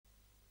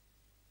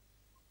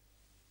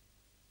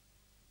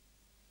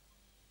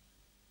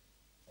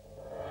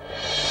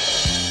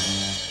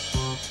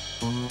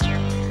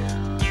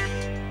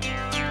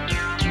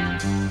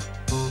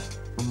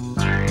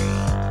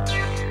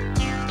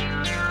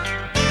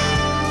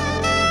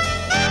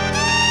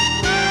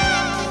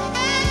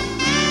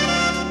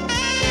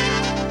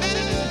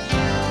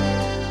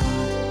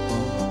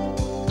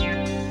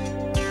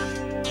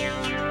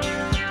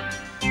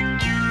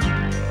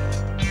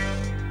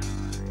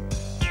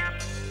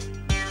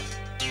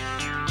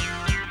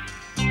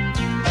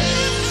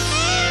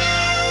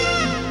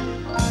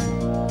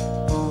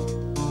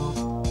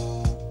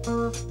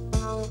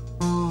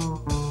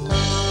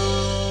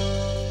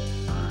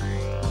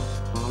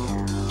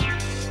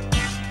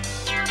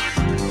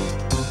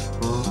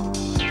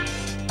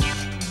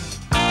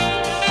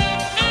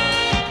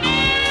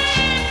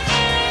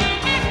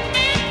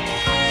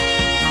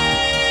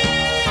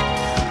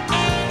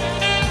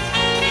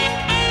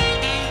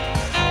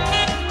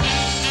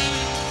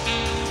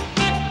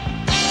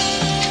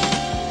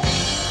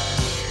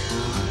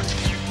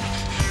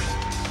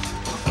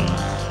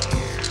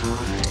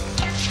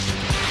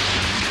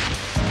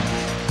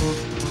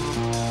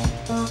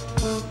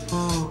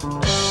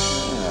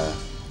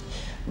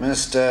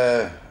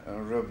Mr.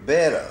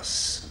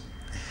 Riberos.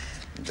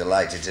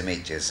 Delighted to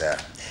meet you, sir.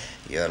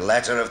 Your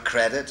letter of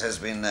credit has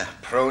been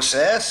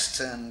processed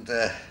and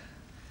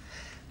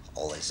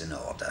all is in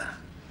order.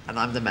 And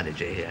I'm the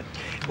manager here.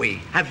 We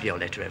have your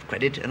letter of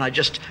credit, and I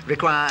just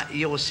require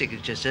your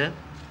signature, sir.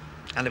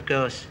 And, of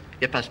course,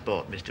 your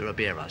passport, Mr.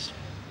 Riberos.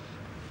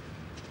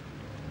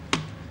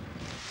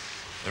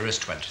 There is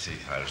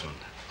 23,000.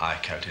 I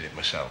counted it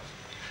myself.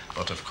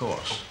 But, of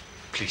course... Oh,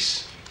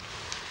 please.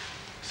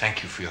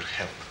 Thank you for your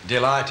help.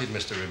 Delighted,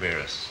 Mr.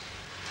 Riberos.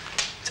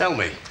 Tell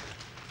me.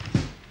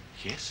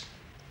 Yes?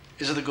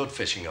 Is it a good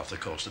fishing off the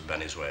coast of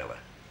Venezuela?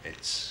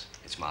 It's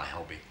my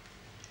hobby.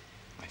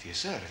 My dear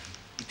sir,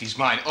 it is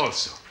mine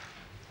also.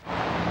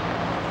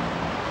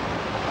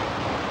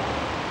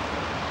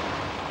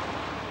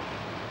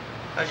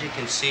 As you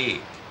can see,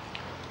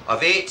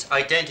 I've 8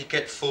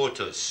 identical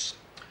photos.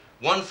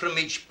 One from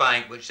each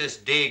bank, which this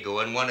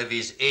Dago and one of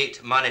his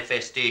 8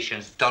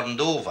 manifestations turned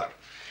over.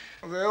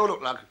 Well, they all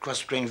look like a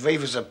cross between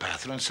Viva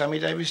Zapata and Sammy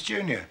Davis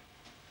Jr.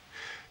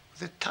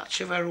 With a touch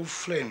of Errol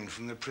Flynn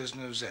from The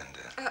Prisoner of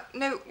Zenda.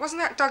 No,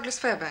 wasn't that Douglas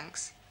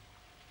Fairbanks?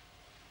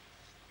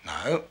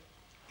 No,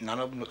 none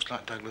of them looks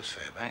like Douglas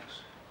Fairbanks.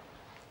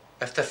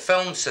 If the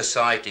Film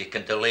Society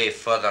can delay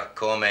further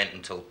comment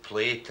until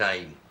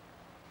playtime...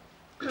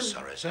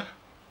 Sorry, sir?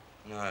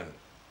 No.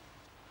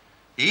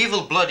 The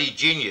evil bloody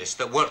genius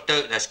that worked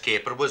out this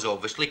caper was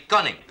obviously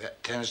cunning.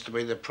 That tends to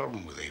be the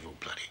problem with evil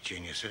bloody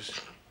geniuses.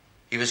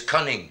 He was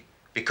cunning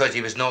because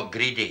he was not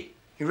greedy.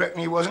 You reckon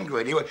he wasn't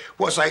greedy?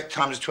 What's 8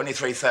 times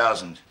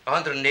 23,000?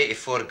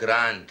 184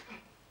 grand.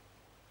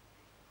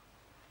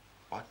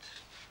 What?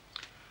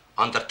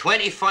 Under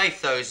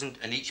 25,000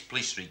 in each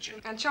police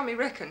region. And Chummy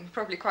reckoned,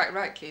 probably quite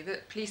rightly,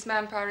 that police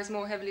manpower is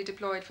more heavily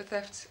deployed for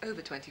thefts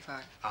over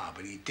 25. Ah,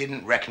 but he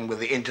didn't reckon with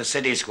the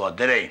intercity squad,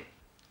 did he?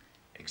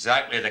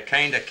 Exactly the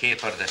kind of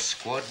caper this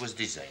squad was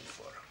designed for.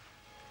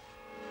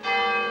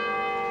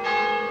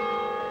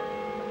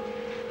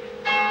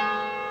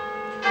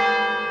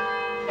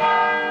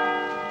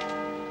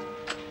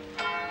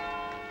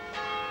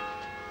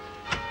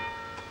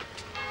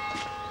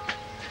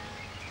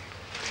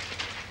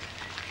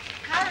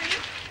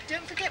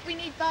 We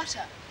need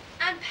butter.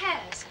 And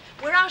pears.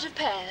 We're out of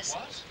pears.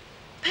 What?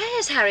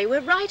 Pears, Harry.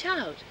 We're right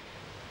out.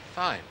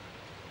 Fine.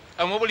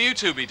 And what will you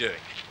two be doing?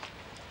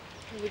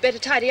 We'd better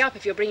tidy up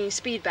if you're bringing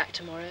Speed back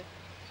tomorrow.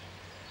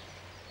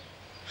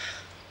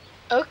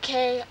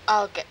 OK,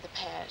 I'll get the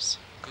pears.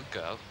 Good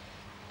girl.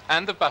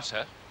 And the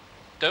butter.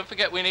 Don't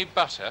forget we need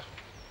butter.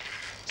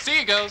 See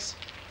you, girls.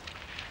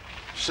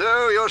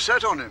 So you're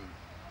set on him?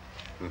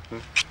 Mm-hmm.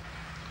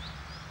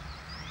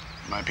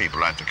 My people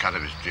like the cut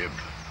of his jib.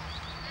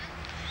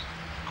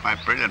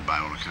 Quite brilliant by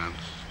all accounts.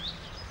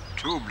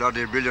 Too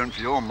bloody brilliant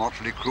for your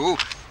motley crew.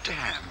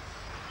 Damn.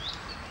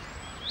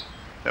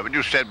 But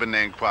you said when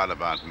they inquired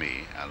about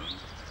me, Alan.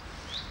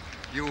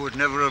 You would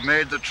never have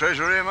made the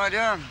Treasury, my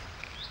dear.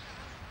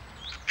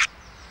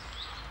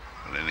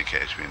 Well, in any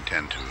case, we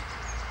intend to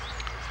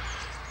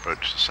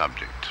approach the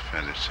subject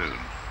fairly soon.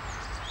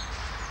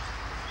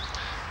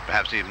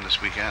 Perhaps even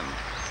this weekend.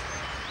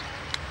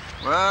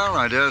 Well,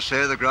 I dare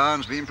say the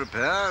ground's been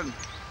prepared.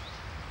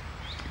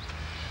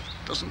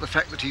 Doesn't the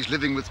fact that he's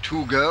living with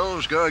 2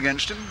 girls go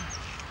against him?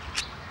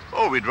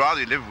 Oh, we'd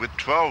rather live with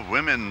 12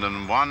 women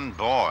than 1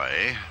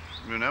 boy.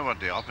 You know what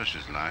the office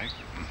is like.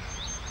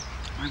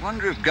 I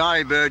wonder if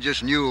Guy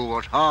Burgess knew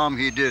what harm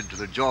he did to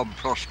the job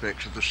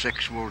prospects of the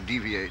sexual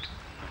deviate.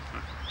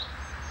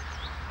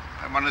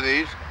 Have one of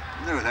these?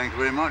 No, thank you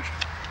very much.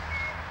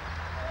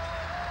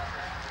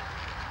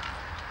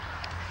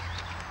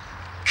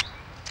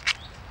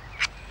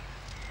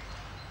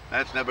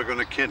 That's never going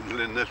to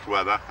kindle in this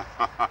weather.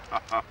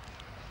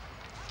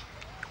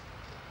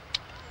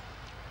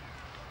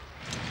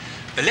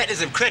 The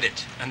letters of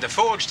credit and the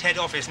forged head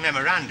office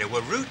memoranda were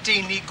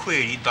routinely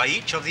queried by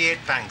each of the 8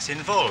 banks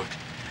involved,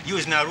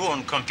 using our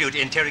own computer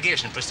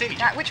interrogation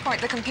procedure. At which point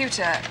the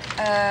computer,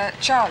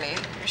 Charlie,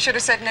 should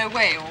have said no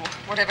way, or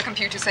whatever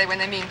computers say when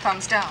they mean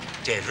thumbs down.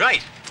 Dead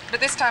right. But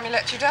this time he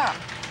let you down.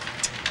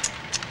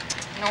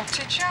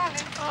 Naughty Charlie.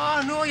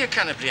 Oh, no, you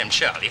can't blame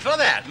Charlie for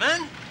that,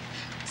 man.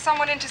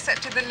 Someone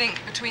intercepted the link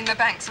between the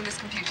banks and this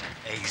computer.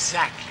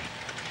 Exactly.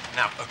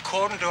 Now,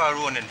 according to our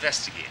own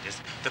investigators,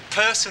 the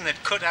person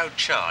that cut out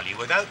Charlie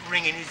without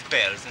ringing his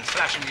bells and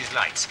flashing his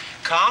lights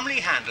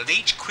calmly handled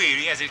each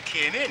query as it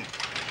came in,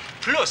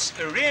 plus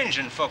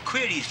arranging for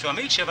queries from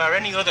each of our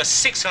any other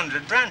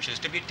 600 branches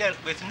to be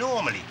dealt with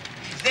normally.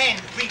 Then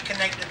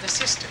reconnected the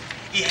system.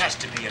 He has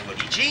to be a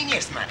bloody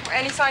genius, man.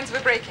 Any signs of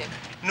a break-in?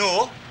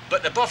 No,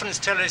 but the boffins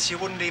tell us you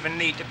wouldn't even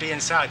need to be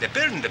inside the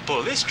building to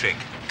pull this trick.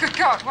 Good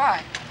God,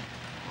 why?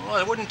 Oh,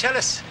 they wouldn't tell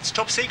us. It's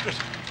top secret.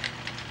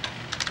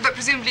 But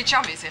presumably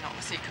Chummy's in on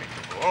the secret.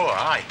 Oh,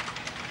 aye.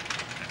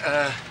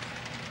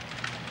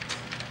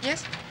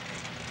 Yes?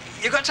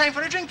 You got time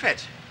for a drink,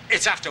 Pet?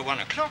 It's after 1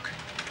 o'clock.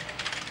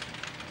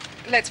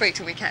 Let's wait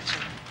till we catch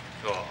him.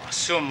 Oh,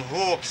 some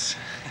hopes.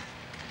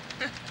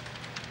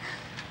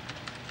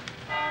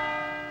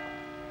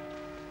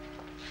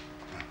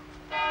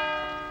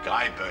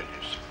 Guy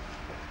Burgess.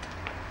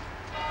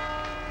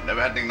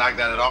 Never had anything like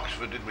that at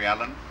Oxford, did we,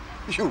 Alan?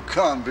 You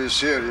can't be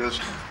serious.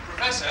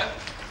 Professor,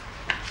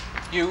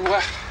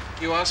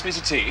 you asked me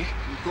to tea?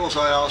 Of course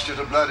I asked you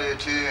to bloody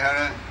tea,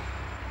 Harry.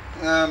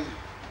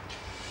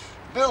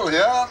 Bill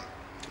here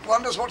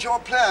wonders what your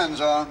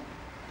plans are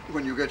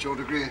when you get your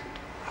degree.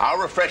 How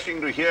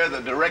refreshing to hear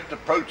the direct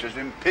approaches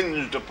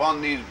impinged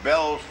upon these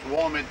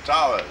bell-swarmed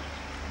towers.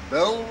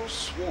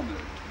 Bell-swarmed?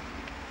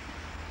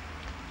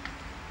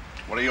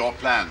 What are your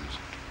plans?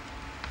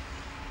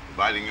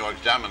 Providing your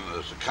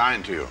examiners are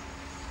kind to you.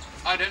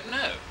 I don't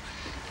know.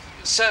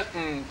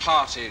 Certain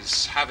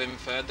parties have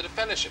inferred that a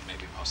fellowship may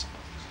be possible.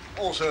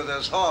 Also,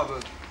 there's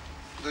Harvard,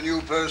 the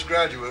new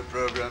postgraduate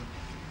program.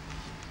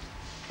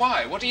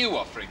 Why? What are you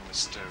offering,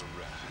 Mr.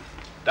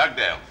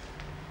 Dugdale?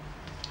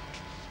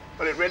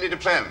 Well, it really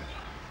depends.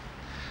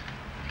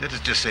 Let us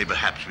just say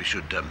perhaps we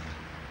should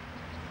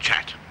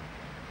chat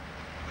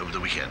over the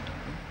weekend.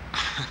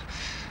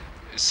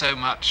 So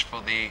much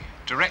for the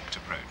direct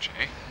approach,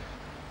 eh?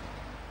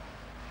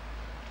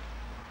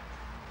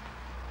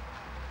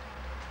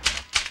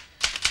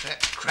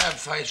 That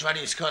crab-faced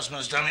ruddy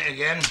Scotsman's done it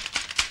again.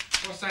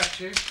 What's that,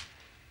 Chief?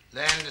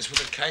 Land us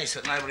with a case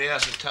that nobody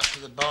else has touched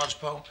with a barge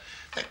pole.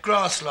 That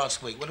grass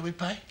last week, what did we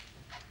pay?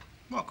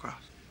 What grass?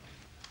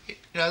 You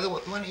know, the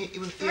one he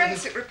was...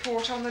 Forensic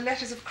report on the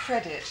letters of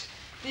credit.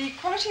 The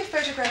quality of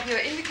photograph here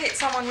indicates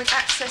someone with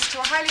access to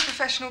a highly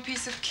professional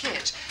piece of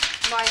kit,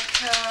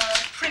 like a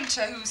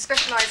printer who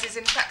specialises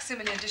in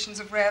facsimile editions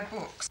of rare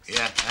books.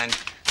 Yeah, and?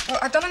 Well,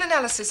 I've done an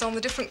analysis on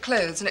the different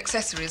clothes and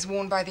accessories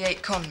worn by the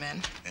 8 con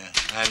men. Yeah,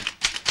 and?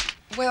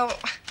 Well,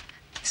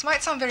 this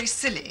might sound very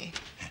silly.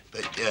 Yeah,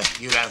 but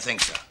you don't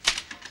think so?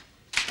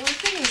 Well, the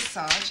thing is,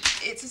 Sarge,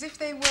 it's as if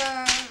they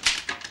were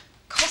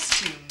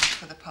costumed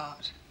for the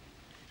part.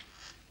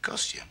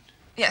 Costumed?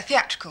 Yeah,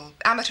 theatrical,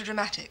 amateur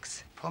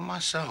dramatics. Upon my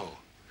soul.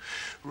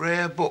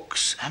 Rare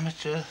books,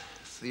 amateur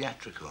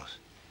theatricals.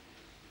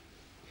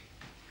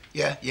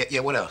 Yeah,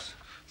 what else?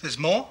 There's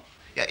more?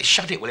 Yeah,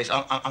 shut it, Willis.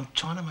 I'm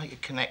trying to make a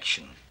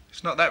connection.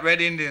 It's not that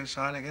Red Indian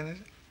sign again, is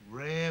it?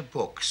 Rare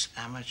books,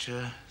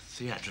 amateur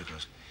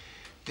theatricals.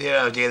 Dear,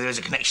 oh dear, there is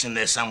a connection in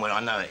there somewhere,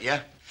 I know it,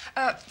 yeah?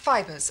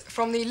 Fibres,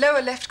 from the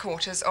lower left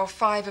quarters of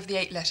 5 of the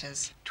 8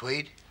 letters.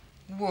 Tweed?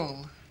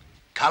 Wool.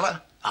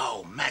 Colour?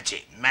 Oh,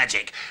 magic,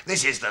 magic.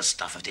 This is the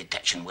stuff of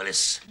detection,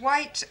 Willis.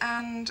 White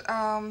and,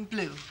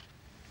 blue.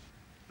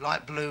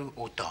 Light blue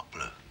or dark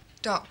blue?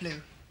 Dark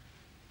blue.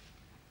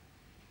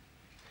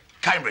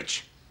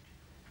 Cambridge.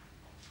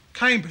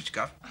 Cambridge,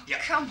 Gov. Yeah.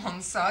 Come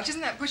on, Sarge, isn't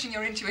that pushing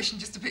your intuition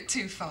just a bit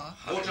too far?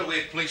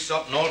 Motorway police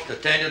up north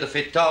attended a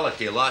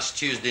fatality last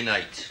Tuesday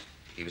night.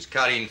 He was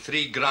carrying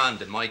 $3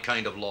 grand in my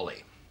kind of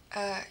lolly.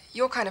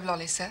 Your kind of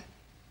lolly, sir?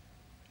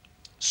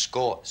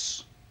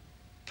 Scots.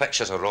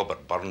 Pictures of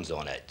Robert Burns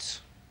on it.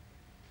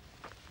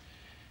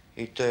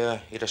 He'd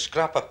a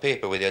scrap of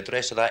paper with the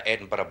address of that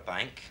Edinburgh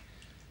bank,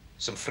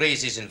 some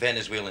phrases in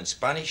Venezuelan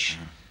Spanish,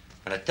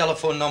 and a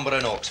telephone number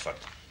in Oxford.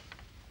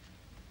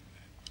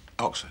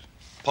 Oxford?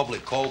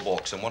 Public call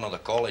box in one of the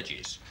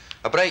colleges.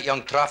 A bright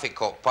young traffic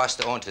cop passed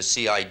it on to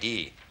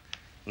CID.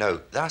 Now,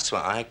 that's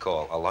what I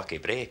call a lucky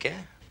break, eh?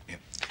 Yeah.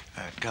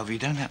 Gov, you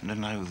don't happen to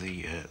know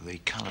the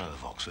colour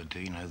of Oxford, do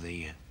you? Know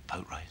the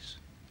boat race?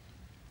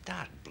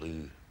 Dark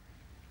blue.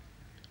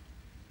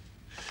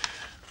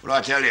 Well,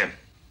 I tell you,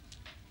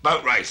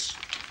 boat race.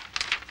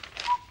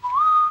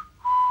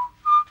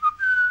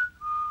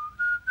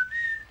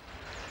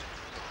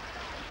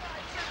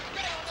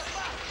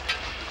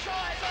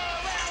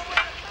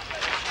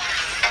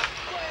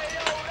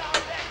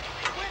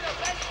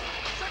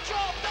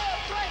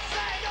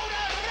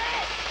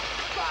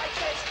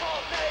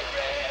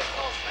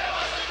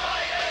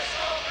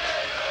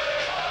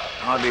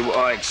 Hardly what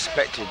I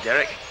expected,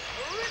 Derek.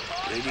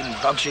 Leading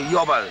bunch of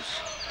yobbos.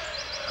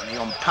 Only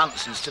on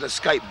punts instead of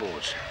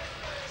skateboards.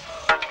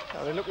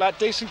 Oh, they look like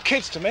decent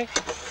kids to me.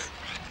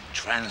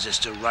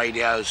 Transistor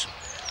radios,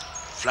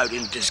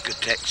 floating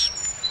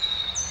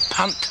discotheques,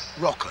 punt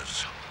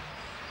rockers.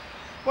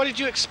 What did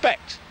you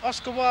expect?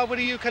 Oscar Wilde with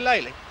a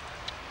ukulele?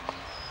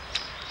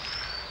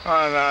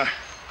 I don't know.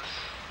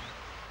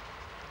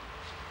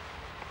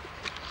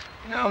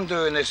 You know, I'm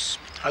doing this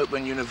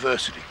Open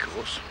University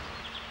course.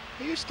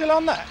 Are you still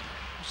on that?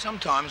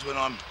 Sometimes when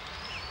I'm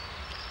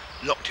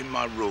locked in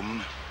my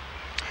room,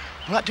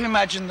 I like to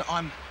imagine that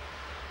I'm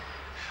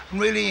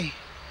really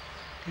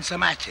in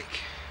some attic,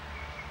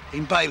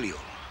 in Balliol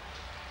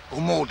or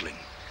Magdalen.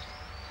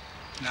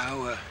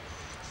 No,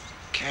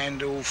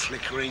 candle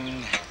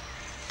flickering,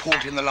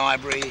 port in the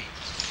library,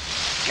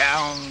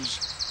 gowns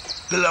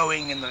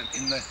billowing in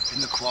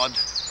the quad,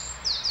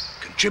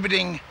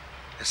 contributing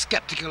a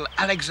sceptical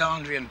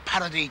Alexandrian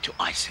parody to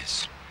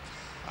ISIS.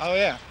 Oh,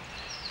 yeah?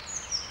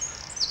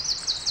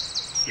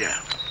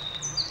 Yeah.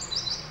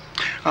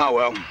 Oh,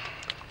 well,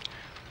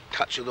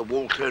 touch of the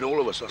wall turn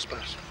all of us, I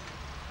suppose.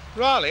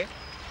 Riley?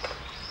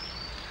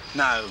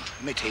 No,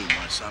 Mitty,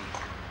 my son.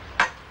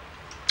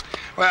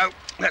 Well,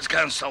 let's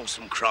go and solve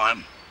some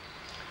crime.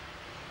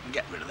 And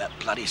get rid of that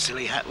bloody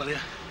silly hat, will you?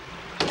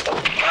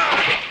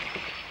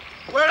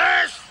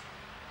 Willis!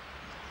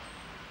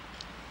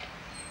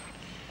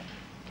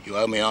 You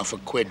owe me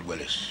 £1/4,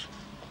 Willis.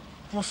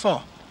 What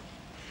for?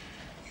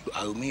 You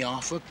owe me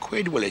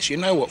 £1/4, Willis. You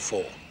know what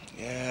for.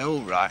 Yeah,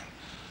 all right.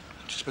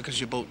 Just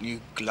because you bought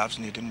new gloves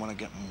and you didn't want to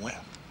get them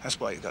wet. That's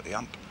why you got the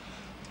hump.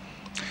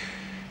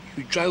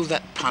 You drove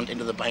that punt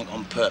into the bank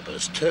on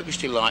purpose. Turkish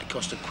Delight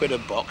cost £1 a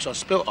box. I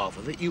spilt half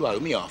of it. You owe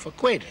me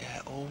 £1/4.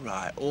 Yeah,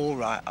 all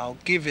right. I'll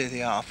give you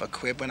the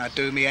 £1/4 when I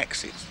do me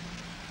exits.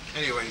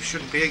 Anyway, you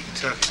shouldn't be eating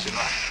Turkish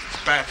Delight.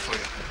 It's bad for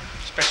you,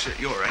 especially at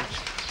your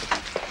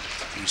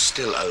age. You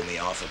still owe me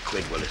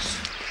 £1/4, Willis.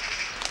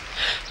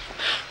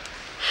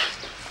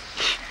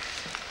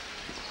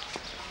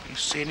 You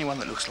see anyone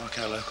that looks like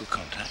our local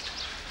contact?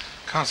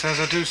 Can't say as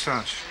I do,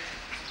 Sarge.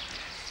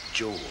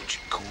 George.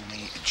 Call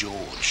me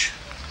George.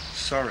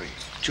 Sorry,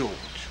 George.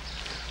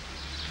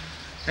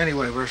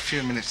 Anyway, we're a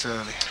few minutes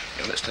early.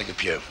 Yeah, let's take a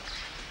pew.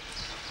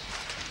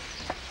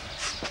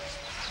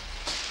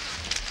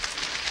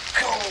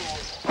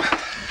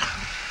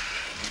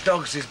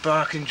 Dogs is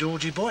barking,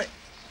 Georgie boy.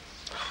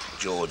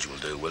 George will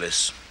do,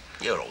 Willis.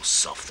 You're all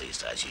soft these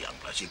days, you young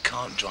blokes. You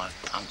can't drive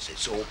punts,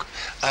 it's all...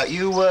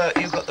 You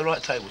got the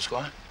right table,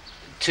 Squire?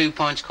 2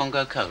 pints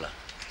Congo Cola.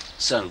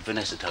 So,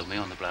 Vanessa told me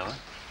on the blower.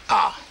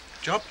 Ah.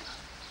 Job?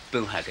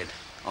 Bill Haggard,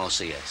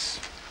 RCS.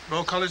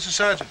 Royal College of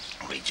Surgeons.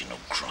 Regional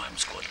Crime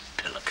Squad,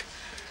 Pillock.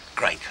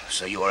 Great,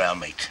 so you're our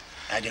meat.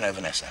 How do you know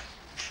Vanessa?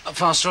 A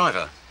fast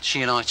driver.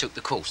 She and I took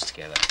the course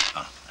together.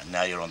 Ah, and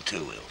now you're on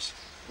 2 wheels.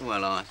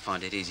 Well, I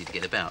find it easy to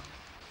get about.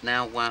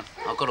 Now,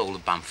 I've got all the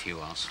bump you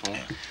asked for.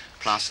 Yeah.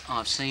 Plus,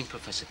 I've seen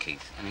Professor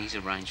Keith, and he's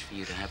arranged for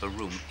you to have a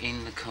room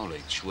in the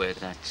college where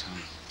that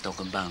dog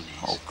and bone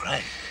is. Oh,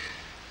 great.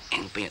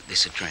 He'll be at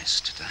this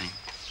address today.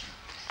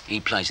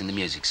 He plays in the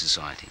music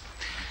society.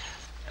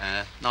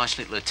 Nice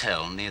little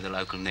hotel near the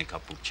local nick I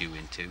booked you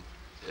into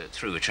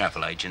through a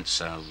travel agent,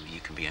 so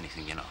you can be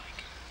anything you like.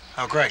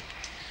 Oh, great.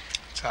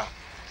 So?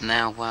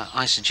 Now,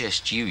 I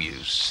suggest you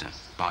use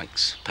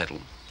bikes,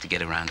 pedal, to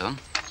get around on.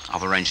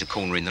 I've arranged a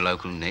corner in the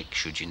local nick,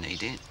 should you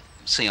need it.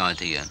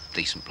 CID are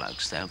decent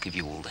blokes. They'll give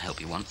you all the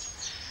help you want,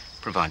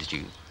 provided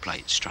you play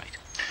it straight.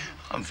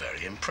 I'm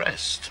very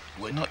impressed.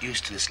 We're not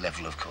used to this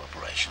level of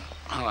cooperation.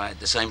 Oh, I had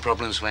the same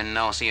problems when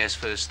RCS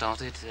first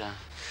started.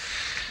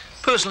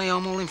 Personally,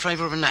 I'm all in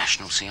favour of a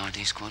national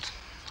CID squad.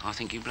 I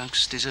think you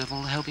blokes deserve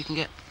all the help you can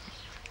get.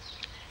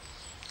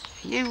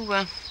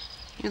 You're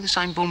the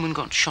same Bulman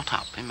got shot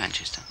up in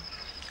Manchester?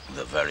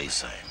 The very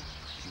same.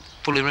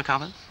 Fully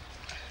recovered?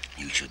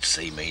 You should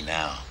see me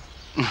now.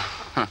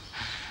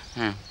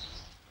 Yeah.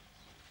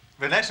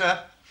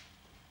 Vanessa,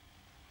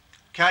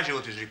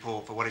 casualties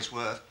report for what it's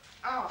worth.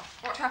 Oh,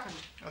 what happened?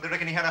 Oh, they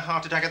reckon he had a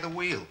heart attack at the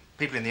wheel.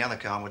 People in the other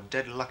car were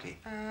dead lucky.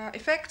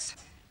 Effects?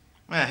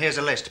 Well, here's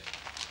a list.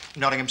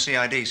 Nottingham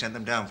CID sent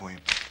them down for you.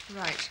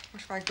 Right,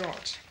 what have I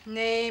got?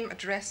 Name,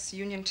 address,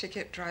 union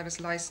ticket, driver's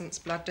license,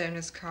 blood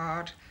donor's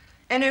card.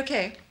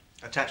 NOK?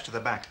 Attached to the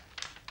back.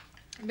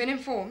 Been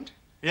informed?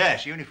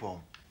 Yes,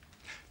 uniform.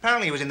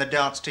 Apparently he was in the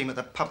darts team at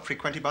the pub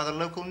frequented by the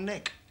local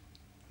Nick.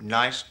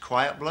 Nice,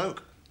 quiet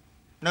bloke.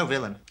 No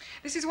villain.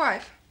 This is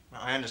wife?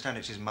 I understand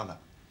it's his mother.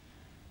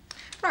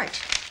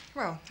 Right.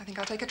 Well, I think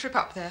I'll take a trip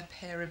up there,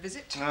 pay her a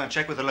visit.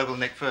 Check with the local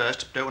Nick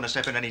first. Don't want to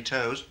step on any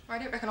toes. I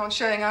don't reckon on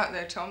showing out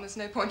there, Tom. There's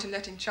no point in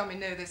letting Chummy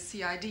know there's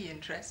CID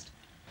interest.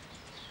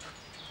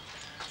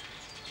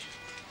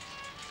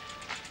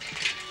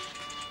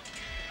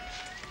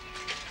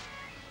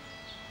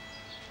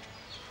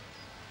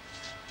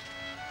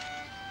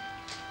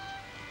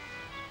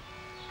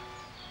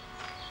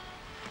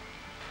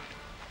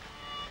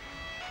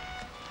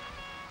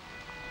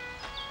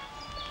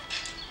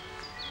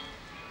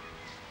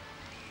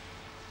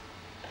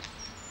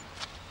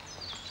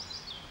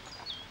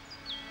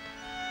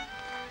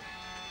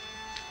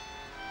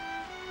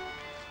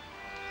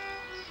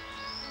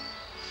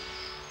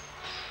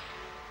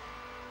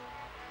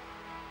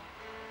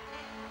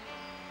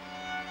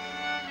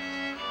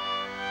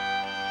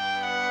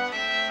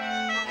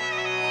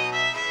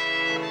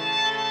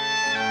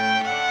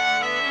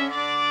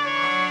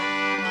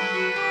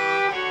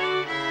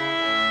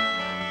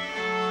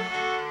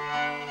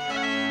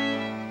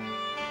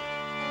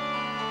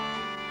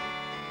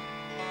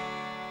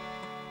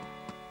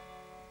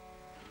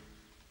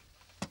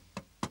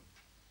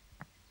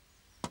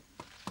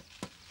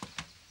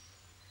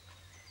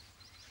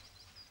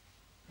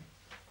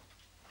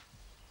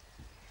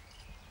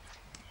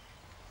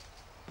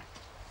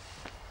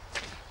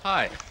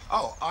 Hi.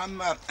 Oh,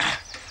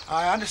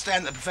 I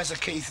understand that Professor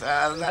Keith,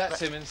 That's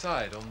him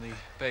inside on the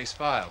bass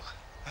viol.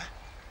 Huh?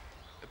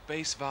 A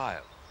bass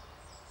viol.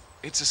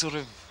 It's a sort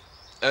of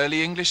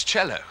early English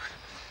cello.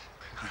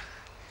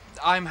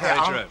 I'm Harry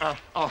Jerome.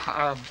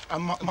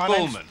 My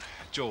name's... Bulman,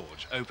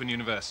 George, Open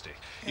University.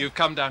 You've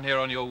come down here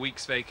on your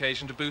week's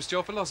vacation to boost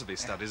your philosophy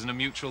studies, and a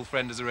mutual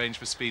friend has arranged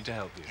for Speed to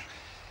help you.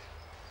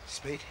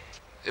 Speed?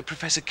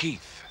 Professor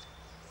Keith.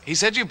 He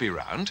said you'd be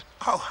round.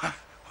 Oh,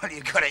 well,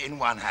 you got it in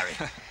one, Harry.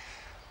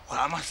 Well,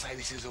 I must say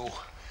this is all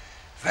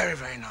very,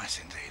 very nice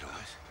indeed, all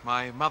this.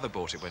 My mother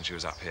bought it when she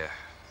was up here.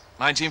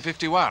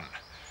 1951.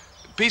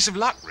 Piece of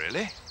luck,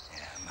 really.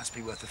 Yeah, it must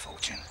be worth a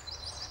fortune.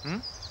 Hmm?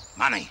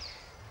 Money.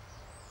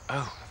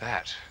 Oh,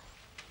 that.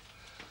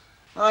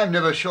 I'm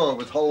never sure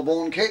with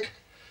Holborn, Kate,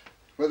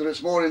 whether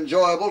it's more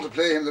enjoyable to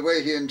play him the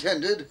way he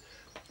intended,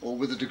 or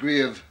with a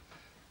degree of,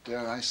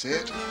 dare I say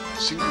it,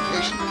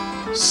 syncopation.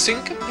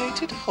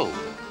 Syncopated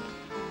Holborn?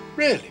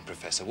 Really,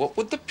 Professor, what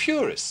would the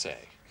purists say?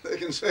 They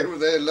can say what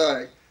they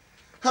like.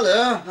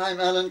 Hello, I'm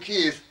Alan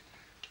Keith.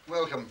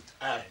 Welcome.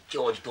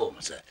 George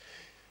Bulman, sir.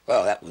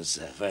 Well, that was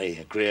very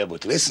agreeable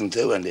to listen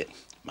to, and it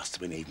must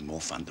have been even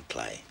more fun to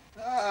play.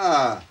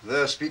 Ah,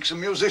 there speaks a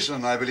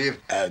musician, I believe.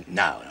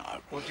 No.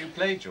 What do you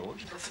play,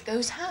 George?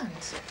 Those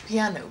hands.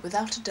 Piano,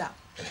 without a doubt.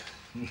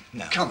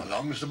 No. Come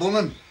along, Mr.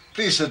 Bulman.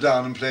 Please sit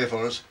down and play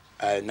for us.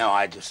 No,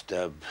 I just,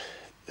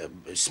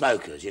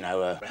 smokers, you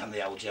know, around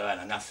the old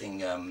Joanna.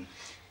 Nothing,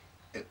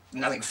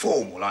 nothing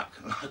formal like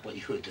what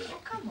you would do. Oh,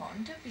 come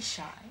on, don't be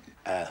shy.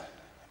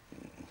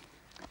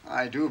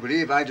 I do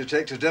believe I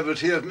detect a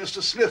devotee of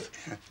Mr. Smith.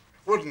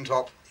 Wooden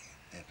top.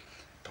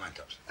 Pine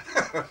tops.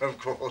 Of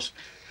course.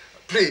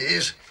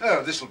 Please.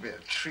 Oh, this'll be a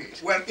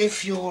treat. Well,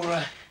 if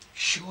you're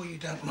sure you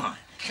don't mind.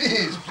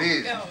 Please,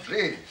 please,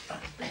 please.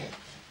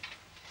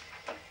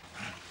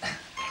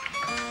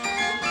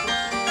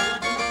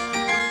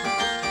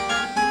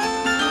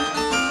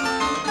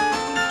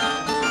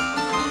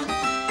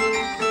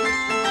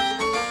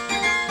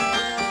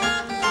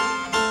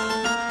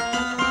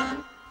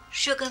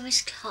 Sugar,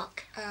 Miss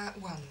Clark?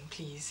 One,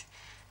 please.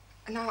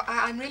 Now,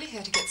 I'm really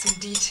here to get some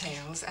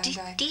details, and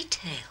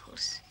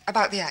Details?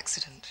 About the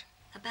accident.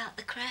 About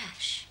the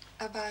crash?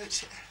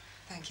 About...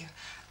 Thank you.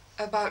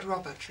 About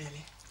Robert,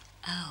 really.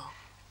 Oh.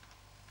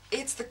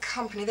 It's the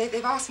company.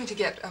 They've asked me to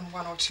get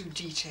one or two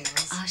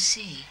details. I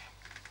see.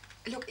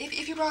 Look,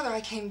 if you'd rather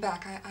I came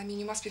back, I mean,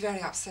 you must be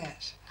very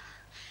upset.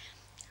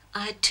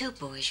 I had two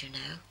boys, you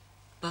know.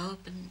 Bob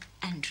and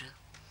Andrew.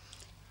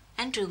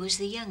 Andrew was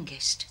the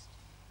youngest.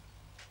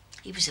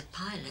 He was a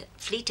pilot,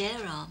 Fleet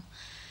Air Arm.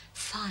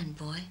 Fine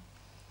boy.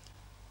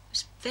 It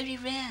was very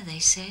rare, they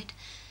said.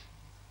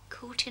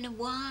 Caught in a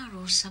wire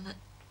or something,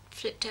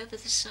 flipped over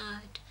the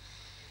side.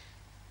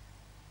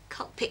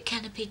 Cockpit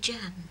canopy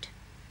jammed.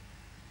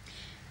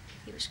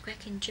 He was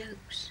cracking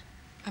jokes.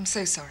 I'm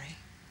so sorry.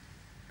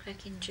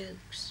 Cracking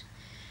jokes.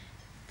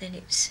 Then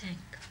it sank.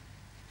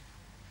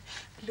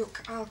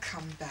 Look, I'll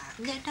come back.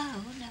 No.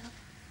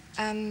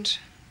 And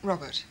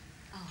Robert?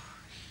 Oh,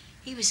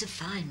 he was a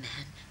fine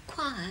man.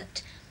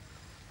 Quiet.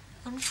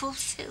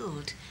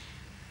 Unfulfilled.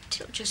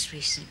 Till just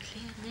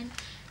recently, and then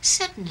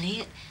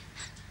suddenly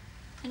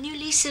a new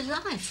lease of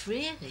life,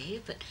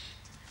 really. But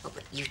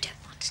you don't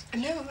want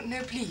to.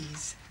 No,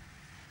 please.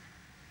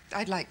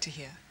 I'd like to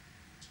hear.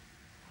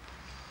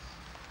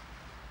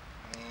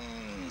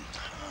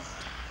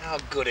 How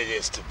good it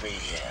is to be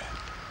here.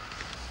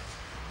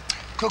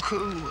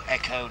 Cuckoo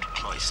echoed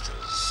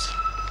cloisters.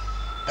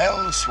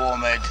 Bell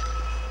swarmed,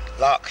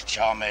 lark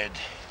charmed,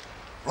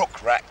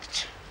 rook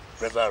racked,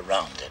 river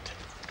rounded.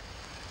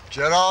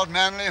 Gerard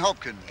Manley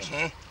Hopkins.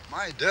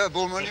 My dear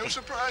Bulman, you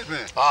surprise me.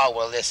 Ah,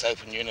 well, this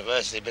Open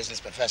University business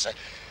professor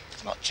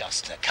is not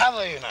just a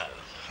cover, you know.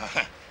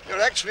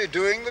 You're actually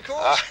doing the course?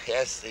 Ah,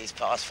 yes, these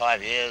past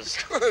 5 years.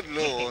 Good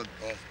Lord.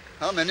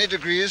 How many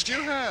degrees do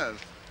you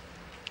have?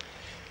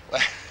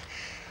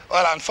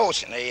 Well,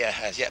 unfortunately,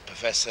 as yet,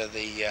 Professor,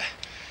 the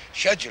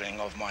scheduling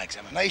of my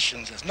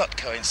examinations has not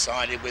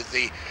coincided with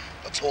the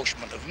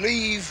apportionment of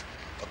leave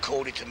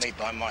accorded to me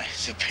by my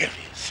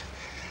superiors.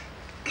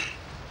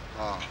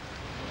 Ah.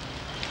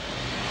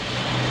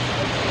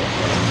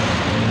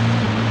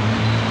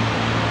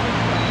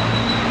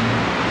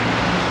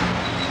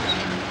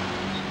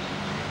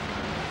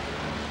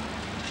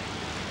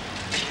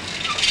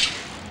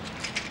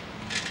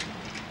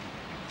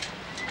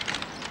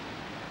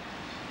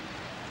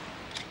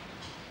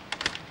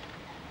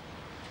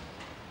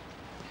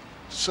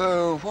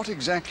 So, what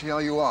exactly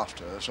are you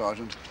after,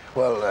 Sergeant?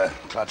 Well,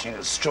 clutching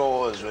at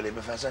straws, really,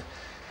 Professor.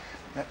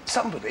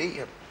 Somebody,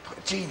 a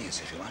genius,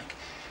 if you like,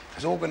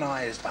 has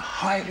organised a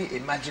highly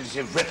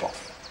imaginative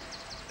rip-off.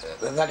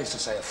 That is to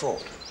say, a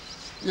fraud.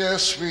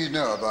 Yes, we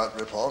know about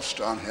rip-offs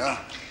down here.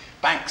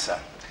 Bank, sir.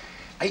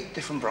 8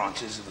 different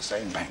branches of the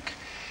same bank.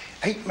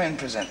 8 men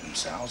present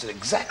themselves at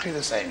exactly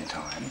the same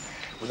time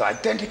with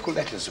identical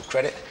letters of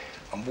credit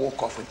and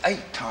walk off with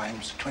 8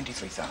 times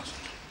 23,000.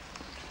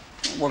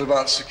 What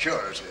about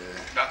security?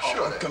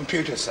 Sure.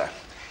 Computer, sir.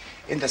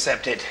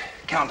 Intercepted,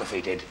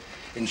 counterfeited.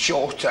 In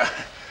short, a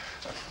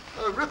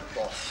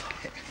rip-off.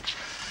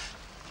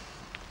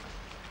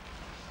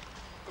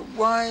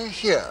 Why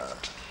here,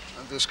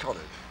 at this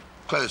college?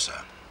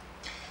 Closer.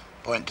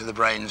 Point to the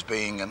brains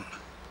being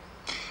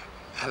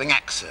having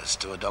access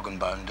to a dog and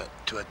bone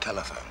to a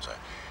telephone, sir.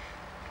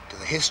 To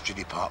the history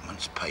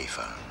department's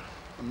payphone.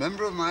 A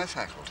member of my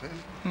faculty?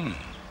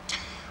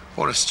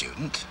 Or a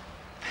student.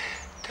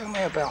 Tell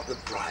me about the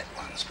bright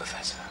ones,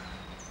 Professor.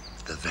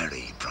 The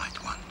very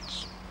bright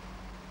ones.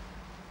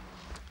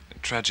 A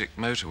tragic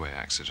motorway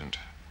accident.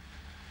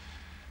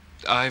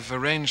 I've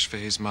arranged for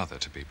his mother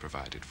to be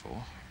provided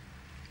for.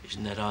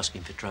 Isn't that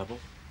asking for trouble?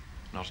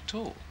 Not at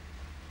all.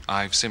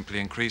 I've simply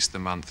increased the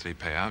monthly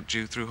payout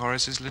due through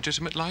Horace's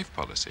legitimate life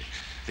policy.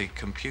 The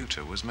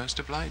computer was most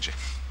obliging.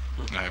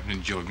 I haven't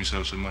enjoyed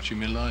myself so much in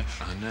my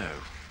life. I know.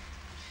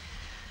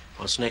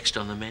 What's next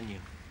on the menu?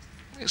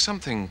 It's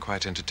something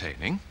quite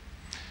entertaining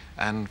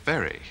and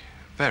very,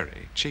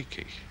 very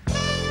cheeky.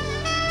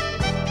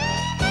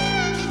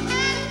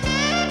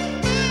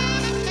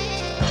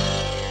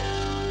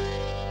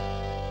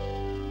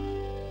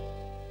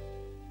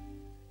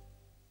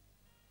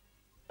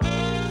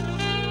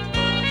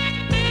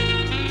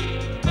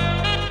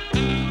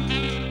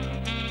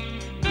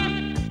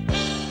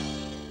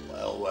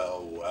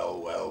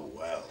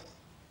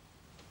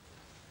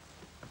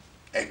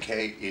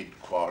 Ecce id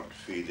quod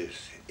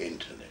fides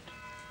internet.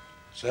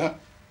 Sir,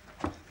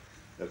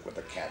 look what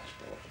the cat's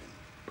brought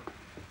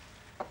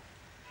in.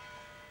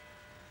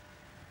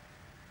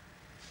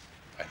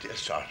 My dear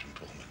Sergeant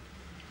Bulman,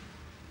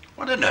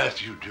 what on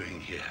earth are you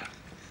doing here?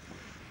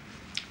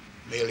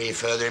 Merely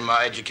furthering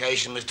my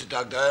education, Mr.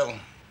 Dugdale.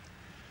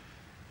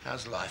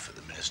 How's life at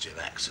the Ministry of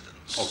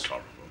Accidents? Oh,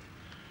 tolerable.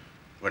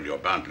 Well, you're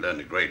bound to learn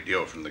a great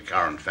deal from the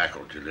current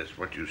faculty list.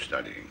 What are you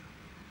studying?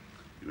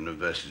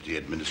 University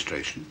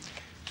administration?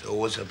 It's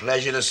always a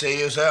pleasure to see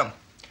you, sir.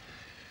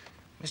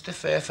 Mr.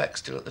 Fairfax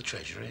still at the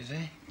Treasury, is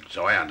he?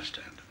 So I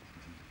understand.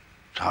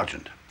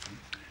 Sergeant,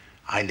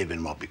 I live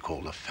in what we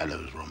call the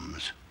fellows'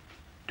 rooms.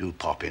 Do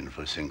pop in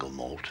for a single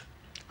malt.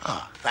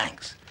 Ah,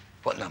 thanks.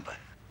 What number?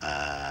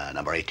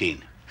 Number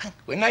 18.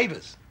 We're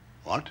neighbours.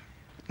 What?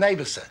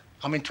 Neighbours, sir.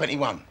 I'm in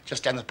 21,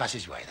 just down the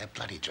passageway. They're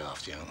bloody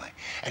drafty, aren't they?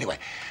 Anyway,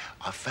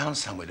 I've found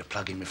somewhere to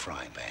plug in my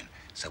frying pan,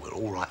 so we're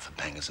all right for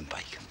bangers and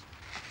bacon.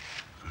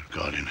 Good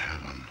God in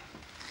heaven.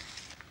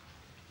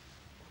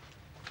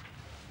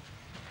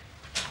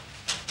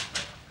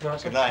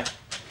 Good night.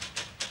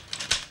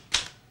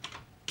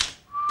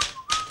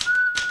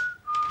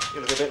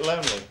 You look a bit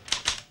lonely.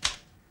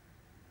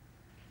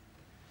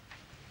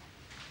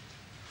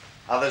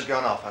 Others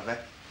gone off, have they?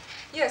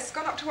 Yes,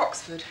 gone up to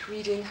Oxford,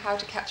 reading How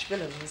to Catch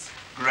Villains.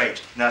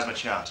 Great. Now's my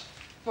chance.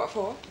 What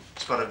for?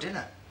 Spot of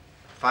dinner.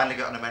 Finally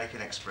got an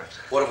American Express.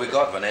 What have we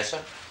got,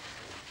 Vanessa?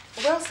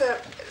 Well, sir,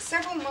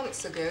 several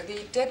months ago,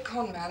 the dead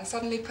con man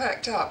suddenly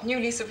perked up. New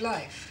lease of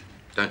life.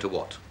 Down to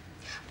what?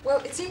 Well,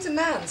 it seems a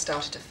man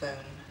started to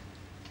phone.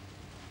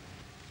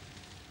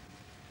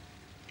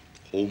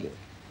 Homo.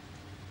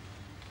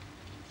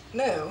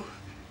 No,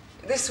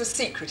 this was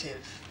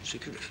secretive.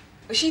 Secretive?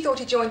 She thought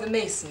he joined the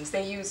Masons.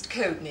 They used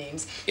code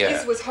names. Yeah.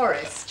 His was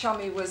Horace,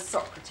 Chummy was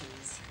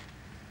Socrates.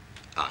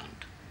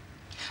 And?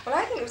 Well,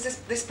 I think it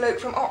was this bloke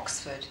from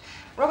Oxford.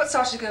 Robert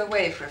started to go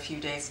away for a few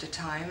days at a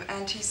time,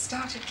 and he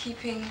started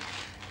keeping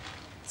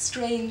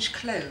strange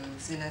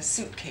clothes in a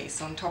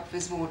suitcase on top of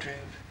his wardrobe.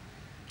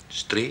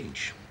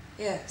 Strange.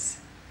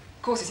 Yes.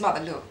 Of course, his mother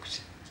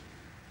looked.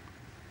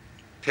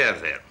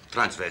 Pervert.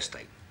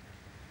 Transvestite.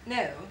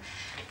 No.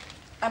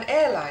 An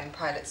airline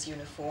pilot's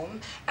uniform,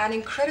 an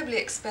incredibly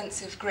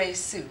expensive grey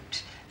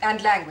suit,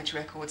 and language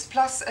records,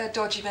 plus a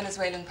dodgy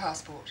Venezuelan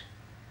passport.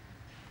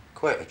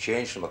 Quite a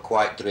change from a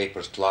quiet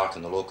draper's clerk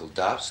in the local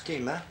darts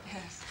scheme, eh?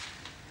 Yes.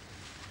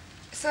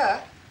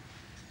 Sir,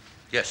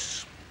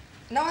 Yes.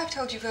 now I've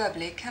told you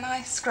verbally, can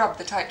I scrub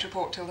the typed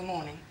report till the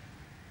morning?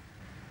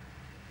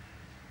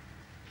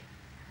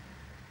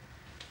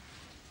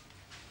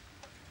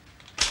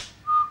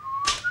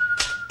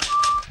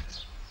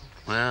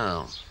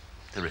 Well,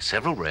 there are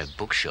several rare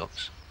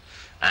bookshops.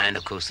 And,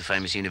 of course, the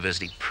famous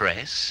University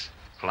Press.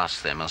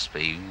 Plus, there must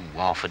be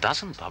half a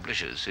dozen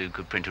publishers who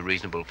could print a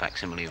reasonable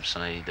facsimile of,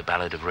 say, The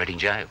Ballad of Reading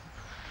Jail.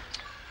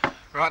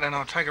 Right, then,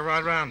 I'll take a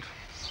ride round.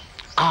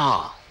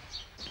 Ah!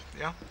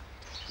 Yeah?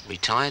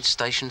 Retired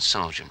Station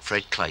Sergeant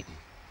Fred Clayton.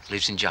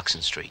 Lives in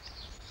Jackson Street.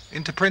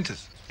 Into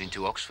printers?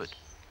 Into Oxford.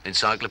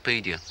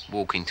 Encyclopedia.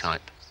 Walking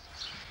type.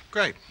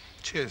 Great.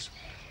 Cheers.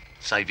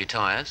 Save your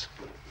tyres.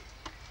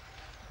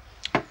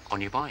 On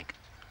your bike.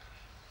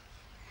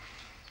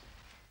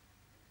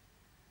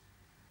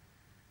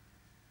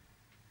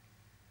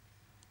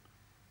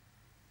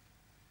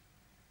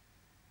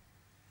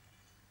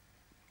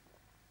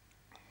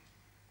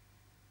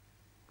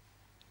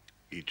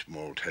 Each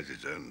malt has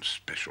its own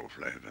special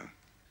flavour.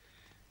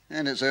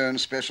 And its own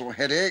special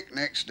headache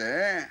next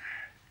day.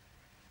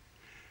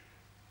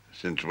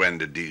 Since when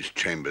did these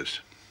chambers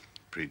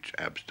preach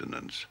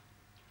abstinence?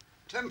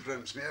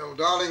 Temperance, my old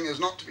darling, is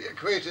not to be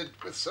equated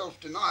with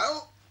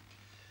self-denial,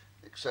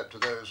 except to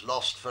those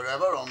lost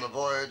forever on the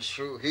voyage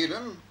through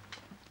Hedon.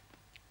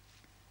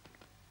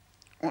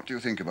 What do you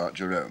think about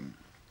Jerome?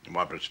 In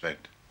what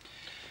respect?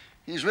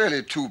 He's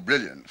really too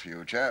brilliant for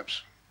you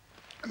chaps.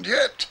 And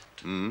yet...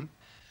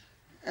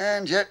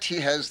 And yet he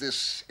has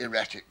this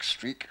erratic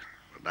streak.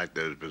 Like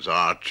those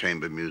bizarre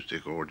chamber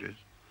music orgies?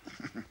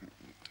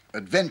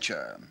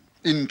 Adventure,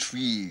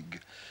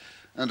 intrigue,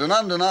 and an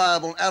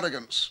undeniable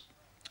arrogance.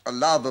 A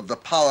love of the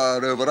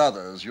power over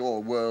others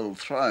your world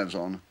thrives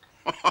on.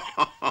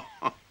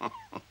 I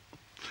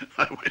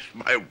wish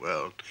my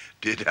world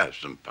did have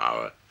some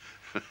power.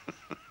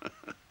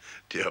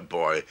 Dear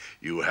boy,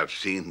 you have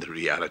seen the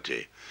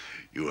reality.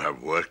 You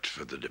have worked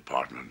for the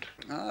department.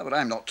 Ah, but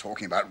I'm not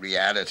talking about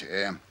reality.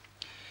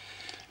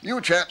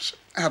 You chaps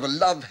have a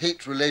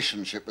love-hate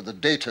relationship with the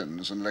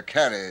Daytons and Le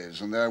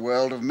Carrés and their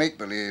world of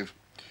make-believe.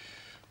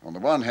 On the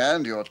one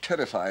hand, you're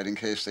terrified in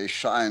case they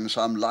shine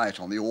some light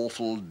on the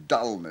awful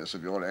dullness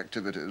of your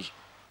activities.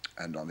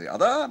 And on the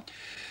other,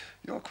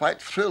 you're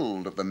quite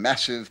thrilled at the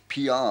massive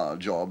PR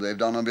job they've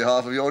done on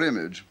behalf of your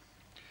image.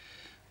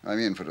 I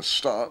mean, for a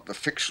start, the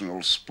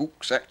fictional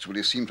spooks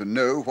actually seem to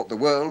know what the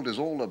world is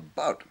all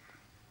about.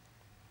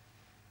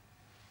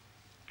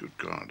 Good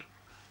God.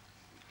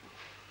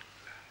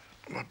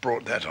 What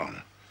brought that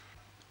on?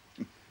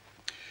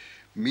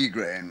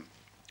 Migraine.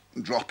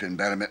 Drop in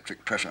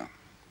barometric pressure.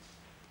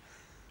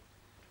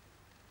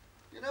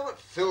 You know what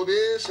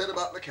Philby said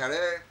about Le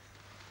Carré?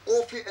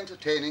 Awfully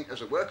entertaining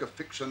as a work of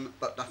fiction,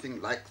 but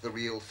nothing like the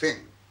real thing.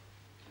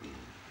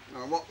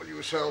 Now, what will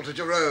you sell to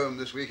Jerome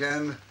this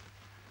weekend?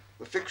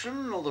 The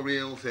fiction or the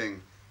real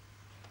thing?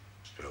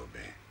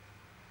 Philby.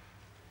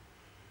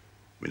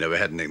 We never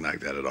had anything like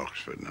that at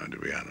Oxford, now,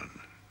 did we, Alan?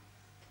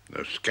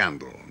 No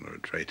scandal, no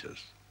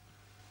traitors.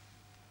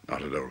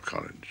 Not at Old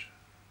College.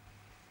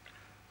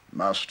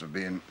 Must have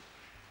been.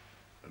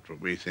 That's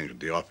what we think at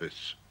the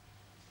office.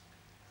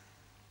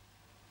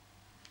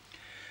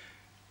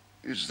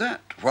 Is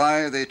that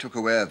why they took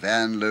away a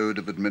van load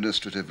of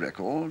administrative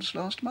records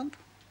last month?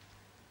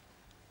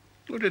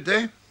 Oh, did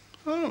they?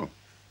 Oh.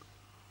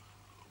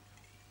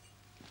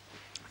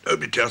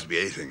 Nobody tells me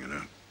anything, you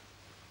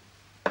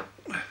know.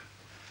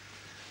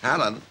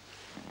 Alan,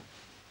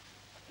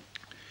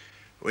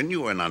 when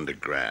you were an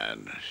undergrad,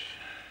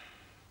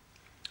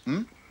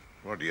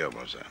 what year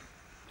was that?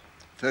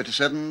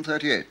 37,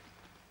 38.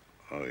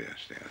 Oh,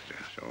 yes,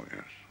 oh,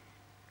 yes.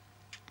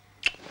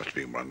 Must have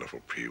been wonderful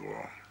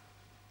pre-war.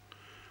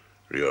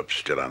 Europe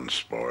still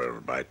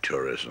unspoiled by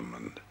tourism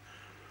and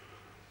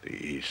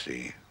the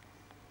EC.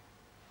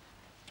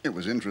 It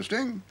was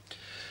interesting.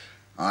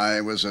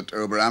 I was at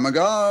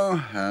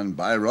Oberammergau and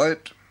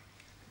Bayreuth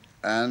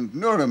and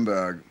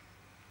Nuremberg.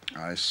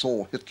 I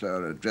saw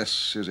Hitler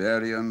address his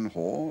Aryan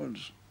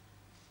hordes.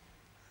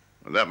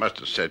 Well, that must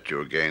have set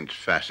you against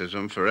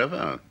fascism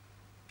forever.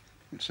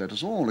 It set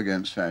us all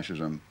against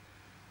fascism.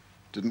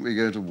 Didn't we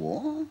go to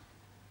war?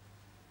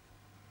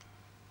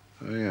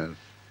 Oh, yes.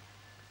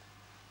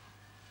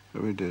 So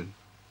we did.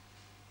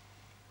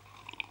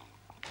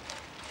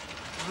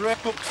 Rare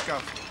books,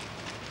 Gov.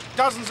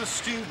 Dozens of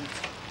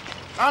students.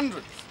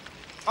 Hundreds.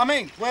 I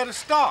mean, where to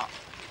start?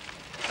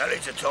 No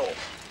leads at all.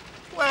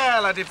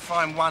 Well, I did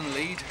find one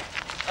lead.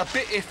 A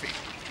bit iffy.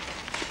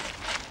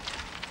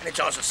 Any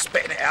chance of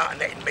spitting it out and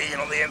letting me in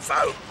on the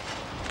info?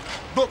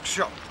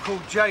 Bookshop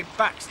called J.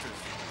 Baxter's.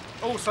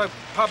 Also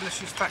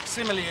publishes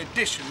facsimile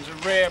editions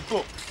of rare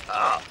books.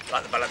 Ah,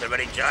 like the Ballad of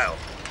Reading Jail.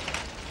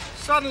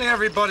 Suddenly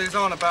everybody's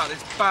on about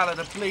this Ballad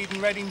of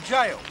Bleeding Reading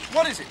Jail.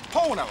 What is it,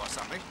 porno or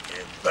something?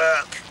 You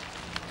Burke.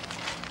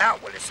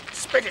 Out, Willis.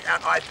 Spit it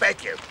out, I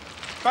beg you.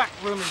 Back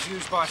room is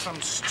used by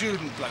some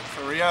student bloke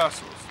for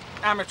rehearsals.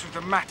 Amateur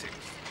dramatics.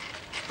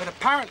 But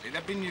apparently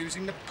they've been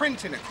using the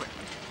printing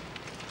equipment.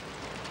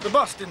 The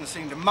boss didn't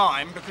seem to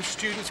mind because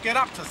students get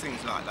up to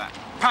things like that.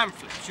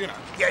 Pamphlets, you know.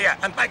 Yeah,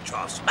 and bank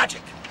drafts.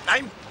 Magic.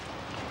 Name?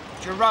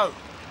 Jerome.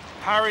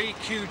 Harry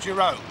Q.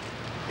 Jerome.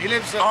 He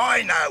lives at...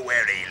 I know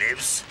where he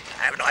lives.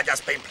 Haven't I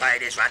just been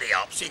playing his ruddy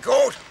opsy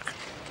chord?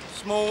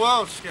 Small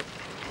world, Skip.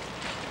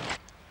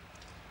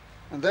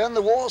 And then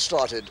the war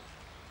started,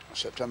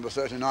 September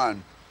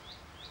 39.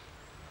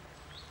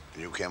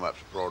 You came up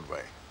to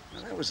Broadway.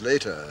 Well, that was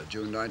later,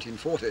 June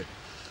 1940.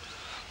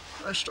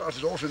 I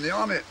started off in the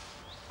army.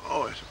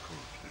 Oh, yes, of course,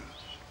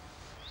 yes.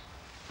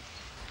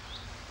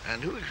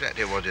 And who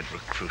exactly was it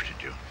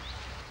recruited you?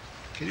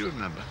 Can you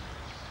remember?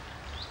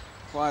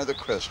 Why the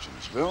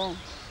questions, Bill?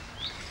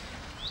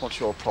 What's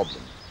your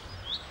problem?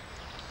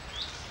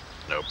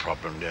 No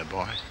problem, dear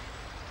boy.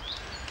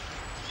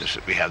 Just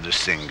that we have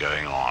this thing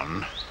going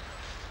on.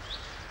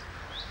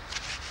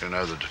 You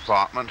know the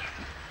department?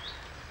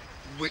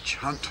 Witch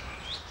hunt.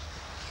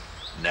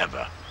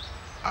 Never.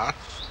 Huh?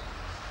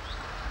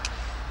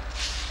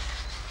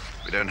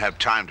 We don't have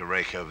time to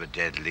rake over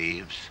dead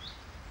leaves.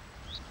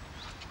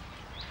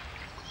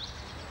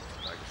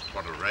 Like a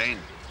spot of rain.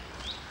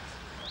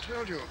 I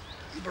told you,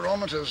 the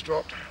barometer's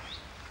dropped.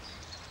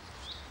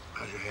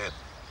 How's your head?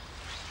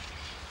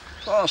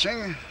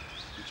 Passing.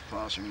 It's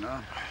passing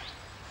now.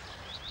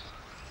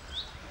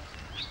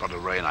 Spot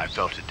of rain, I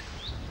felt it.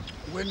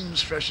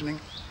 Wind's freshening.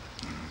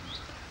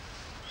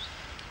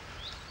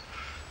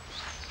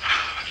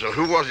 So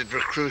who was it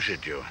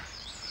recruited you?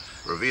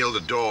 Reveal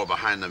the door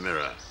behind the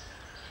mirror.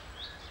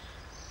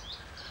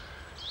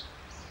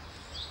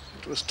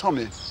 It was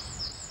Tommy.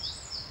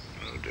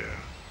 Oh, dear.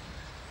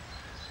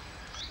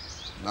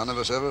 None of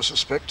us ever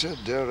suspected,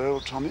 dear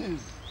old Tommy.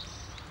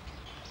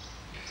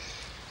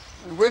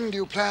 And when do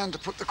you plan to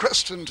put the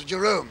question to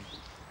Jerome?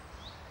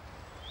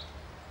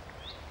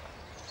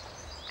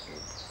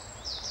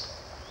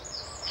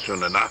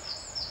 Soon enough.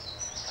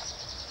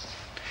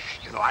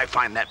 You know, I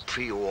find that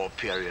pre-war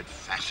period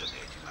fascinating.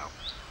 Now,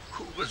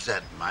 Who was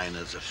that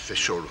miner's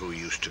official who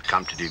used to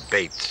come to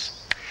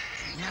debates?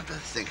 Never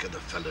think of the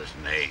fellow's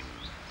name.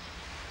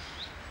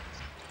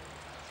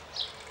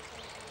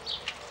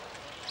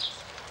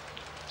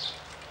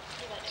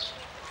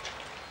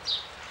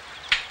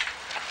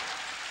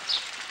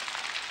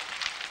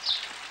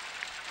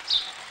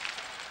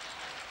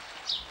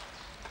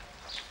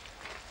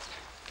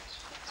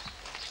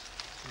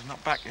 He's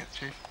not back yet,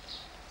 Chief.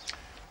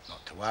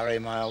 Not to worry,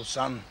 my old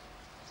son.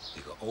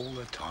 You've got all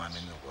the time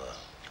in the world.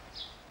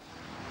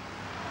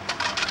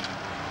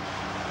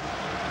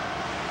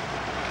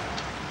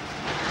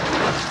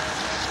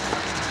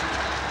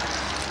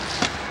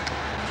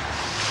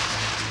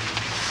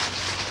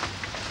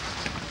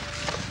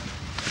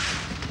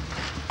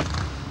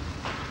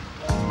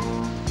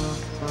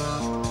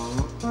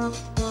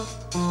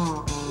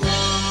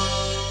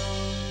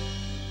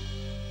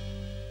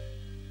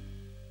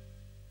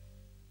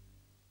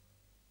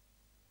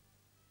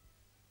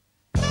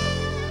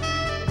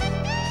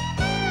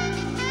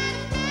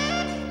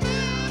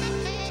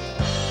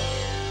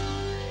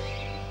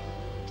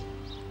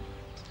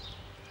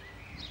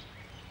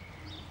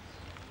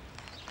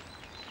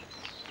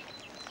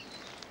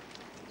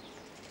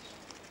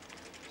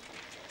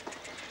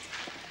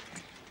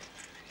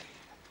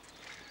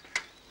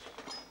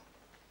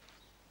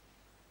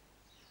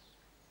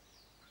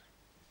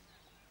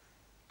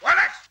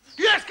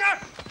 Yes,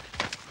 Cap!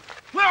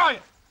 Where are you?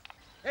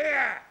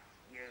 Here,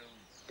 you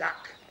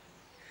duck.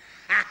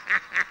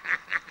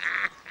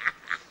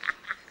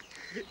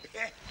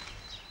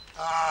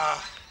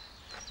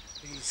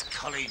 These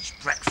college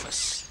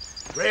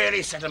breakfasts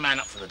really set a man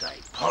up for the day.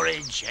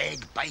 Porridge,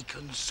 egg,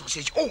 bacon,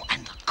 sausage, oh,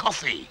 and the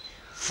coffee.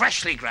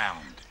 Freshly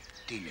ground.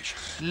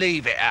 Delicious.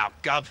 Leave it out,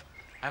 Gov.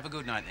 Have a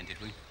good night then, did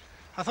we?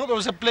 I thought there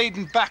was a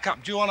bleeding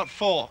backup due on at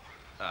 4.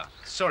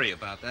 Sorry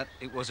about that.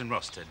 It wasn't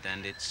rostered,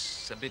 and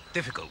it's a bit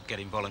difficult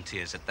getting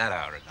volunteers at that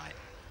hour at night.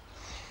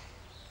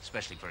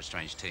 Especially for a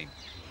strange team.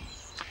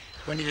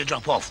 When did you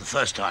drop off the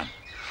first time?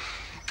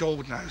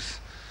 God knows.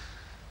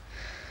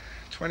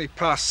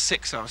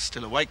 6:20 I was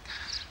still awake.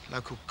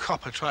 Local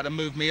copper tried to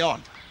move me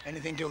on.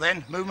 Anything till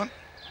then? Movement?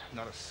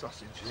 Not a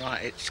sausage.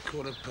 Right, it's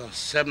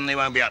 7:15. They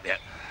won't be up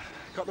yet.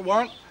 Got the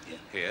warrant?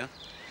 Yeah.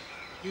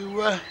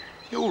 Here?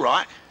 You all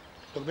right?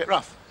 Look a bit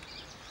rough.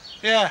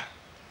 Yeah.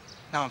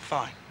 No, I'm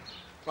fine.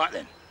 Right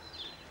then.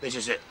 This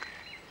is it.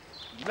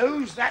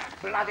 Lose that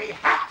bloody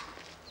hat!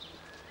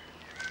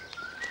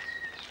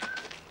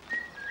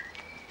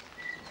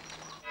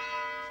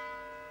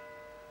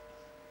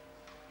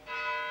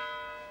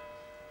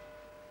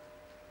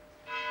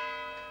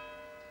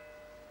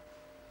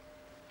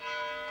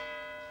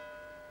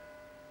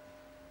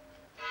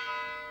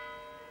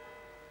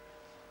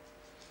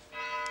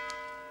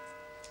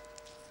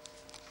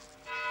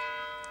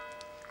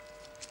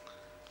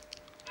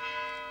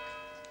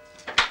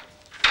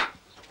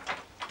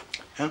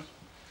 Huh?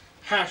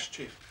 Hash,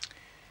 Chief.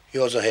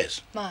 Yours or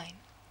his? Mine.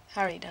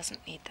 Harry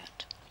doesn't need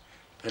that.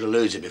 Better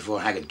lose it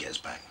before Haggard gets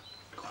back.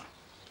 Go on.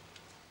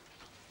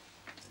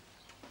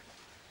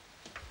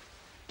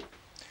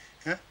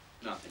 Huh?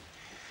 Nothing.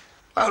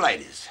 Well,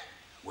 ladies,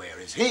 where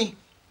is he?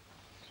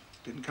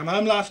 Didn't come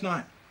home last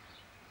night.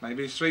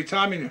 Maybe he's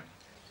 3-timing you.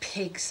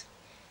 Pigs.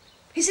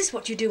 Is this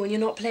what you do when you're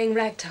not playing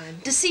ragtime?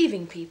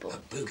 Deceiving people?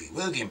 Boogie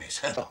woogie, miss.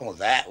 Oh,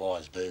 that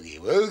was boogie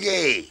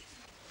woogie.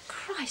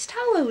 Christ,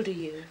 how old are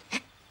you?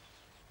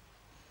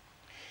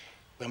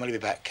 When will he be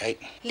back, Kate?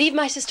 Leave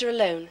my sister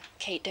alone.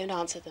 Kate, don't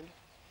answer them.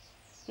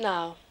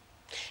 Now,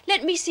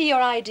 let me see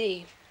your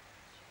ID.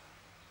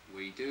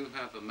 We do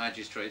have a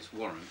magistrate's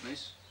warrant,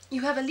 miss.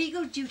 You have a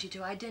legal duty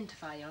to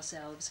identify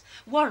yourselves.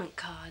 Warrant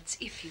cards,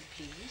 if you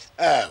please.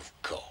 Of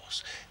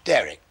course.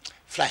 Derek,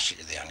 flash it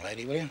to the young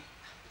lady, will you?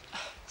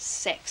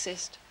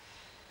 Sexist.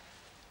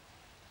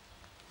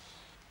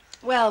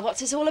 Well, what's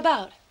this all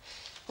about?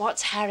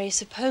 What's Harry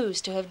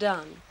supposed to have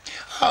done?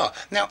 Oh,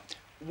 now,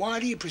 why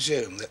do you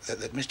presume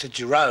that Mr.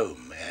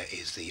 Jerome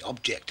is the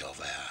object of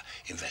our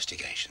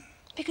investigation?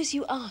 Because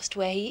you asked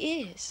where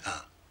he is.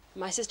 Ah.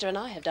 My sister and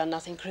I have done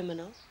nothing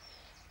criminal.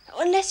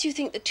 Unless you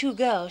think the two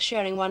girls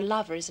sharing one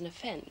lover is an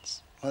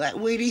offence. Well, that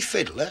weedy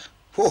fiddler?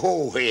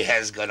 Oh, he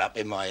has gone up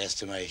in my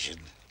estimation.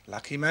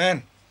 Lucky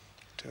man.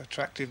 2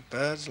 attractive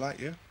birds like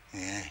you.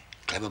 Yeah,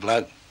 clever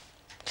bloke.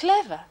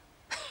 Clever?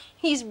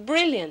 He's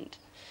brilliant.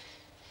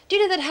 Do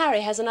you know that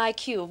Harry has an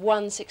IQ of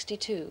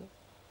 162?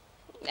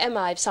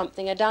 MI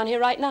something are down here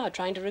right now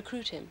trying to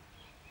recruit him.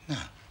 No.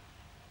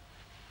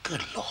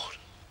 Good Lord.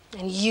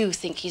 And you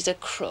think he's a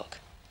crook.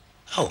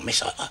 Oh,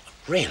 miss, I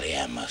really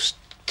am most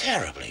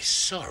terribly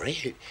sorry.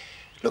 It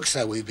looks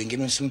like we've been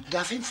given some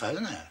duff info,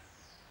 doesn't it?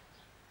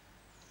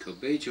 Could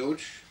be,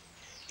 George.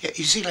 Yeah,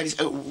 you see, ladies,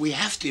 we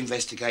have to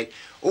investigate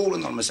all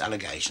anonymous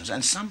allegations,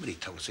 and somebody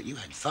told us that you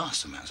had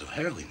vast amounts of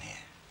heroin here.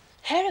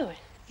 Heroin?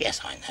 Yes,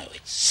 I know.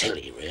 It's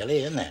silly, really,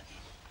 isn't it?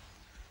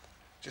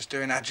 Just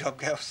doing our job,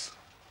 girls.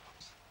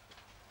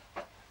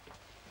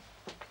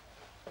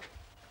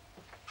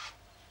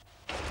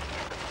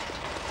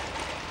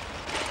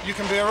 You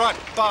can be a right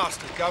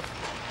bastard, Gov.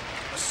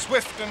 A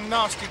swift and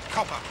nasty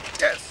copper.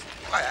 Yes.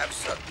 I have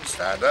certain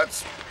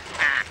standards.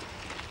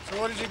 So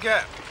what did you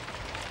get?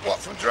 What,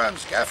 from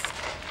Jerome's gaff?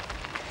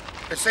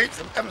 Receipt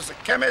from Evans the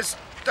chemist,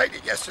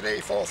 dated yesterday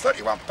for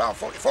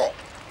 £31.44.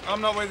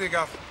 I'm not with you,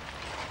 Guff.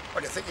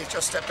 What, do you think he's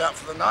just stepped out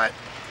for the night?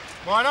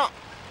 Why not?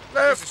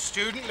 No. He's a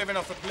student living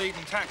off the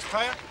bleeding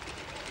taxpayer.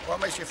 What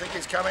makes you think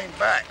he's coming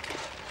back?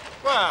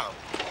 Well,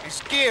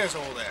 his gear's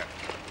all there.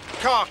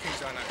 Car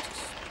keys, I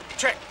noticed.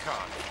 Check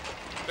card.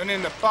 Then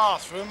in the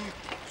bathroom,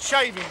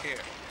 shaving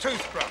gear,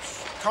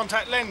 toothbrush,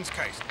 contact lens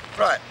case.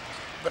 Right.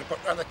 Better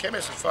put round the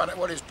chemist and find out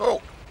what he's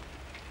bought.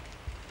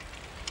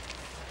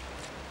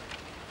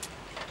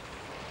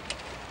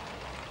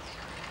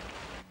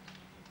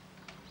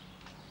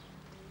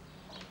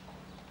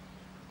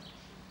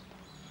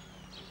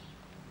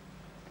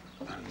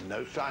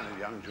 No sign of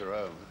young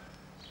Jerome.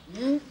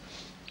 Hmm?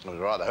 I was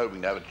rather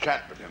hoping to have a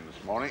chat with him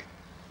this morning.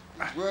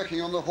 He's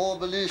working on the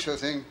Hall-Belisha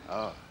thing.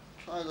 Oh.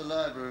 Try the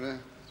library.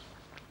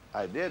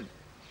 I did.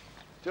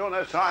 Still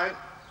no sign.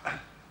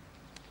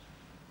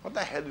 What the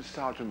hell is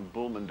Sergeant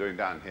Bulman doing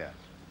down here?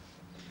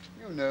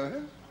 You know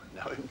him?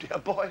 Know him, dear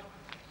boy.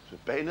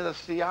 Sabina of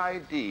the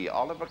CID,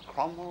 Oliver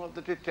Cromwell of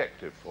the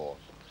detective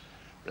force.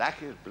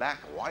 Black is black,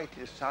 white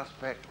is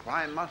suspect,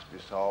 crime must be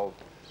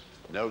solved.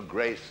 No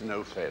grace,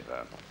 no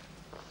favor.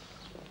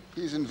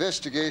 He's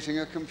investigating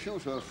a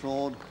computer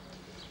fraud.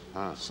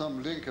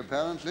 Some link,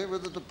 apparently,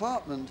 with the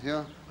department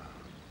here.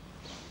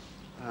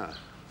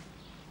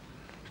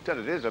 Still,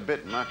 it is a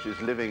bit much his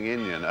living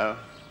in, you know.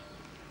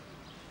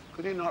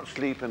 Could he not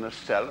sleep in a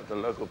cell at the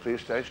local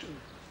police station?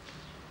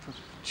 The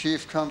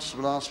chief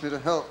constable asked me to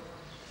help.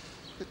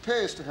 It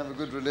pays to have a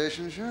good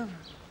relationship.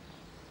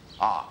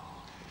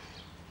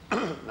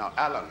 Now,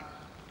 Alan,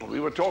 we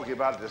were talking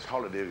about this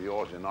holiday of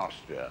yours in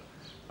Austria.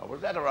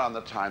 Was that around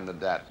the time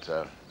that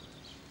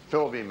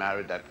Philby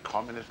married that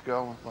communist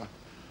girl?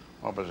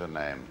 What was her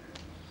name?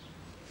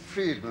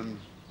 Friedman.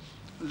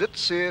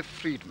 Litzy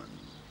Friedman.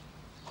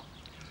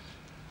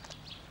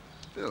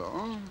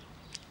 Bill?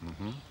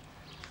 Mm-hmm.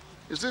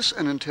 Is this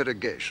an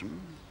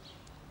interrogation?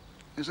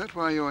 Is that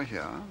why you're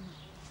here?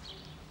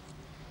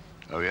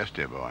 Oh, yes,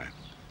 dear boy.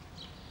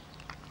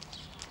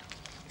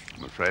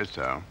 I'm afraid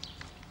so.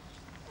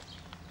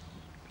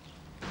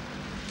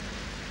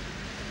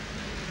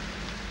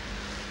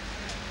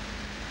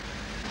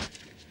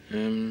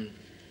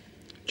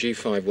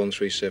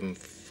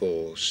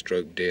 G51374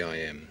 stroke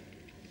DIM.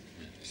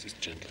 This is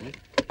gentleman.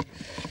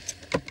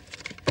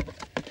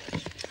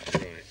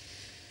 Right.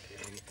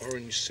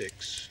 Orange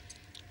 6.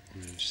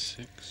 Orange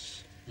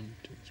 6. 1,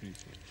 2, 3,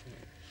 4,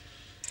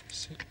 5,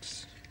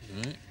 6.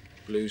 Right.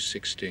 Blue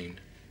 16.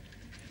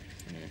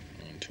 No,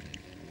 19.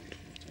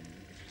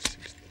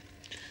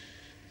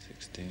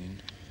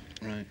 16.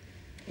 Right.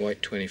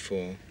 White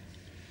 24.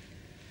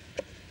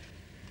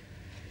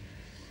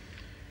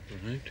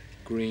 Right.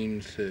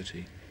 Green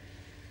 30.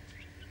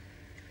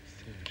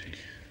 30.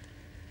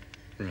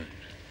 Right.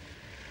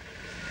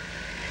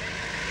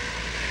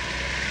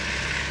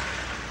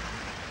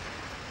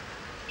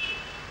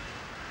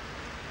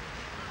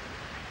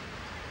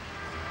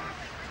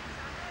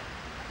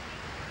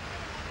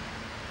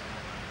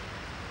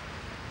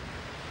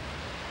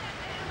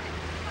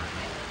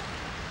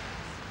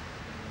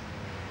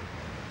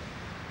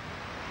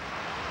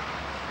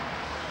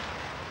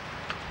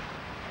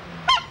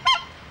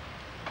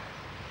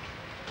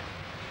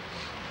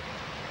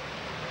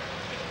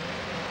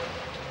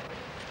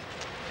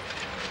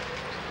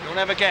 You'll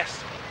never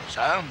guess.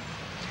 So,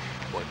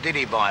 what did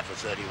he buy for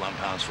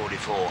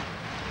 £31.44?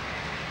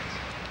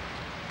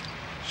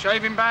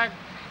 Shaving bag,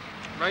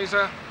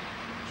 razor,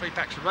 3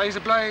 packs of razor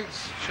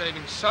blades,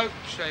 shaving soap,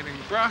 shaving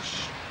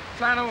brush,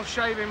 flannel,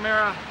 shaving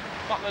mirror,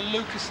 bottle of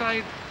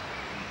Lucasade,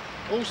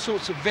 all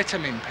sorts of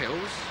vitamin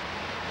pills,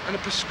 and a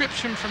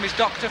prescription from his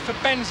doctor for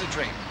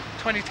Benzedrine,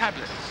 20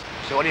 tablets.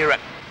 So what do you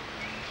reckon?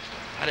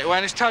 Had it away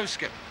in his toe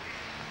skip.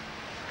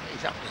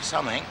 He's up to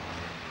something.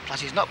 Plus,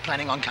 he's not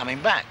planning on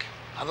coming back.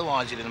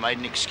 Otherwise, he'd have made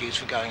an excuse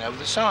for going over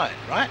the side,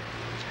 right?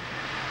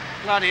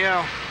 Bloody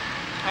hell.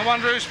 I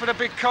wonder who's for the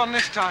big con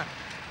this time.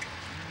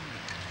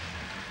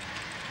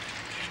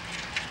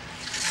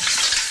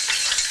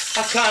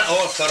 I can't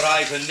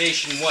authorise a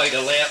nationwide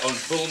alert on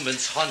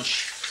Bulman's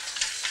hunch.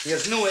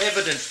 There's no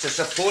evidence to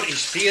support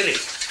his theory.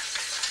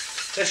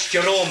 This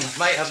Jerome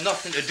might have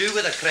nothing to do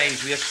with the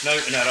crimes we're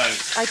snouting around.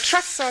 I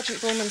trust Sergeant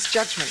Bulman's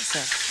judgment,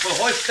 sir. Well,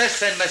 hoist this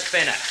then, Miss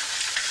Bennett.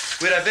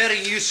 We're a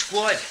very new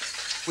squad.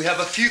 We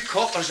have a few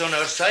coppers on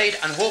our side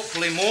and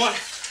hopefully more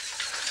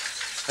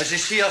as they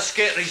see us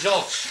get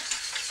results.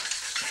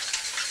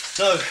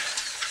 Now,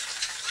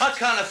 I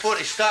can't afford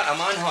to start a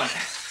manhunt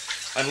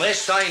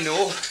unless I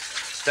know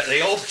that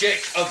the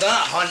object of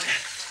that hunt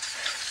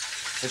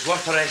is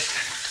worth the rest.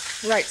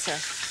 Right, sir.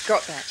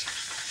 Got that.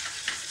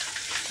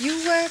 You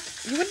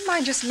wouldn't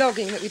mind just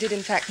logging that we did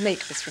in fact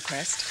make this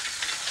request?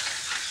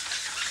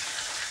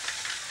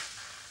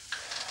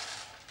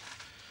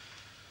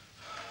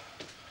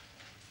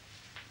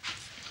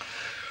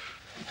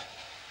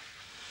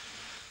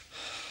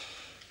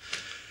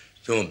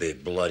 Don't be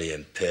bloody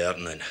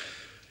impertinent.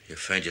 You'll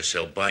find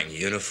yourself back in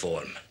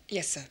uniform.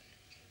 Yes, sir.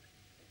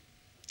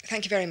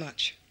 Thank you very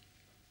much.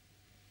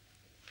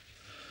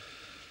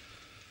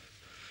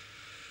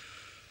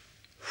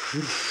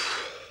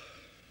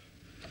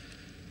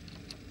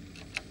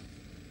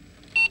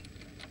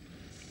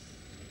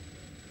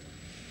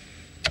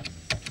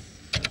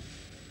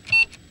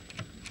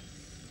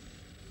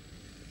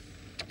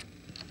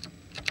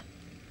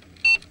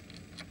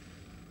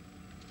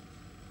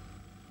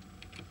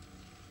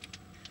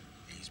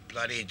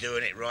 Bloody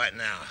doing it right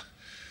now.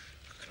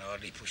 I can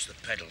hardly push the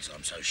pedals,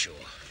 I'm so sure.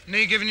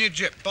 Knee giving you a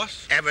jip,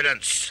 boss?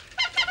 Evidence.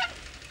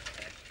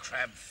 That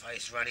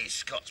crab-faced ruddy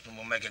Scotsman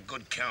will make a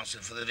good counsel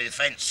for the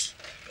defence.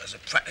 But as a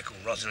practical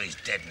rotter, he's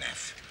dead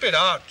naff. Bit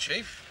hard,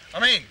 Chief.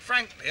 I mean,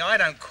 frankly, I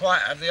don't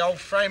quite have the old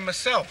frame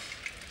myself.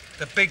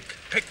 The big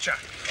picture.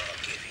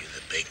 I'll give you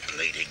the big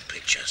bleeding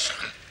picture,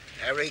 son.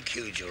 Harry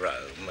Q.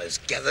 Jerome has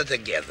gathered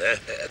together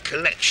a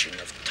collection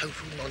of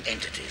total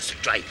non-entities,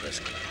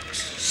 drapers,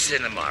 clerks,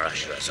 cinema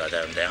ushers, I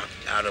don't doubt,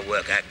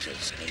 out-of-work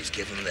actors, and he's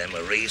given them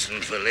a reason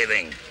for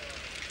living.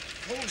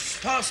 False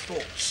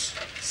passports,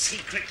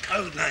 secret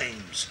code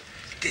names,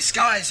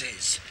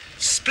 disguises,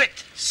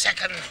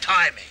 split-second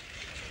timing.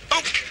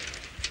 Boom!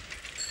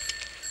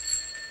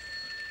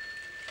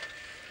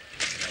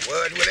 In a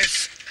word,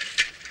 Willis,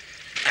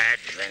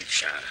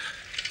 adventure.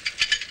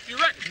 You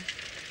reckon?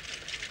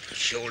 I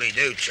surely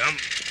do, chump.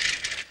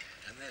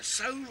 And they're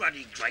so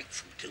ruddy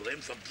grateful to him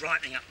for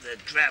brightening up their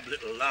drab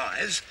little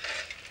lives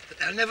that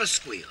they'll never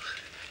squeal.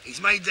 He's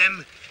made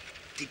them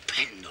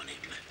depend on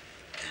him,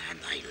 and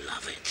they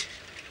love it.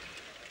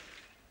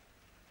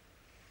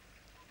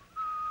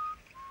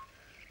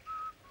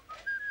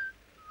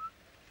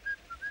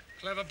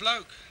 Clever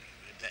bloke.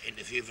 That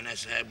interview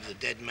Vanessa had with the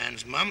dead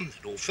man's mum,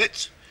 it all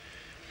fits.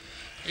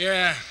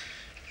 Yeah.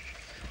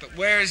 But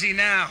where is he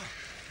now?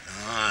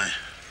 Aye.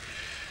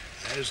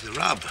 There's the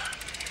rub.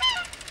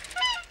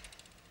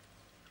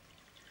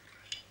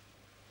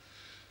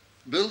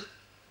 Bill?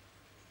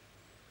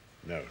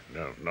 No,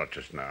 not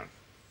just now.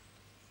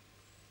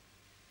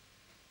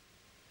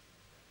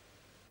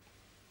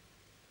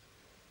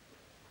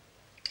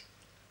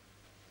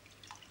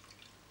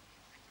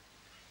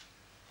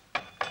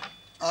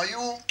 Are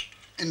you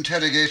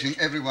interrogating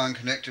everyone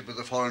connected with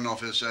the Foreign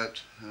Office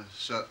at a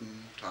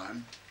certain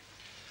time?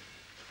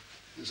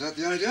 Is that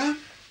the idea?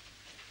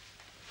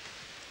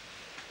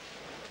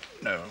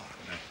 No.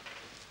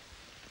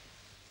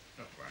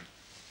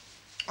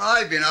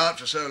 I've been out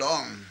for so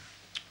long,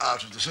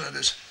 out of the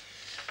service.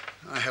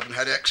 I haven't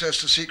had access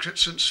to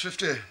secrets since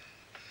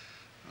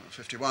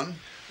 51.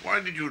 Why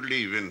did you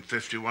leave in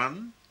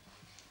 51?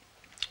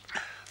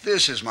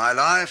 This is my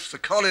life, the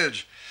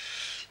college.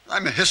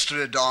 I'm a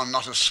history don,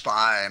 not a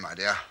spy, my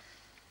dear.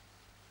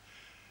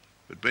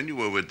 But when you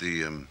were with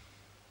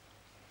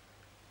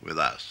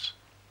us,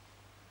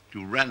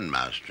 you ran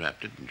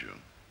Mousetrap, didn't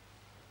you?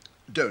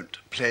 Don't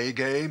play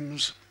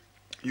games.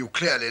 You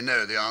clearly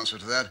know the answer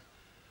to that.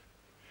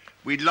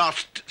 We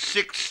lost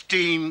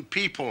 16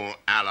 people,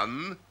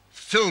 Alan.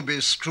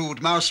 Philby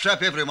screwed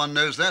Mousetrap, everyone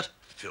knows that.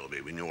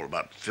 Philby, we knew all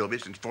about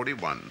Philby since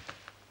 41.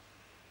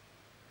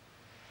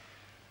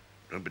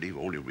 Don't believe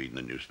all you read in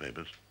the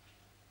newspapers.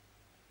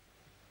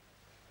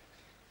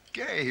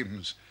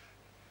 Games.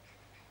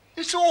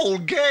 It's all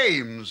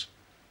games.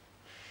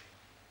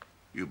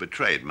 You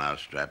betrayed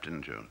Mousetrap,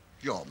 didn't you?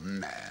 You're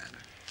mad.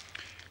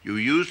 You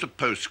used a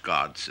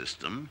postcard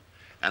system,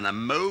 and a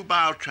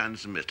mobile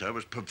transmitter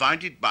was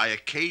provided by a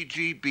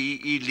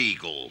KGB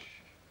illegal.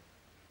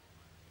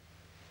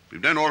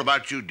 We've known all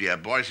about you, dear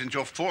boy, since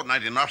your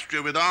fortnight in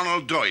Austria with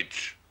Arnold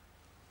Deutsch.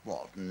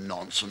 What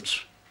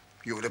nonsense.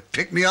 You would have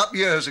picked me up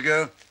years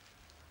ago.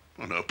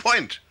 Well, no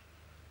point.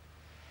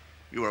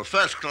 You were a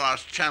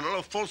first-class channel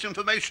of false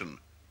information.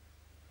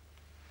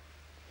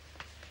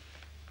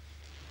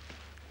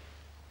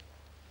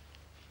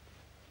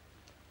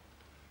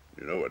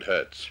 You know what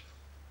hurts?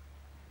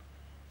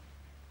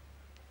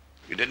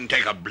 You didn't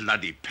take a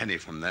bloody penny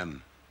from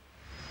them.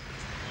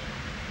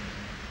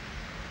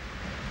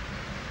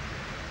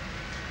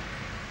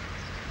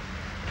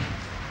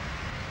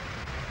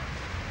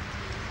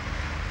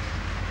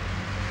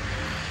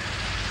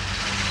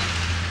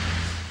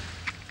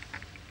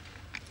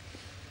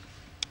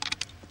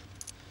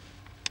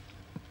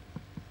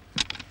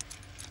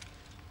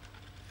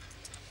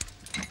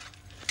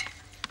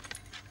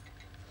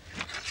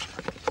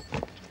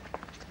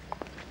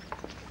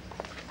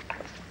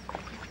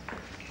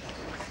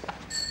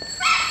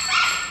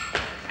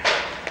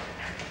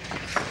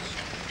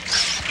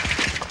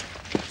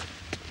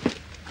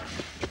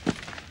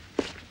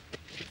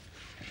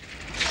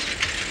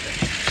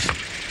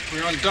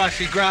 We're on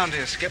dicey ground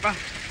here, Skipper.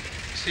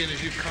 Seeing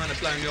as you've kind of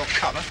blown your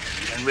cover.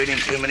 Been reading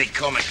too many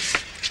comics.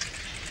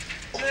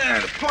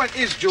 Yeah, the point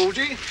is,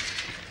 Georgie,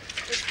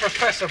 this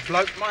professor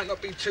bloke might not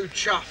be too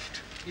chuffed.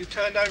 You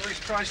turned over his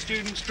prize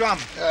student's drum.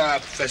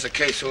 Professor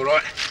Case, all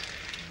right.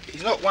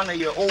 He's not one of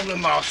your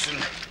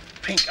Aldermaston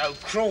pinko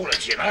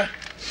crawlers, you know.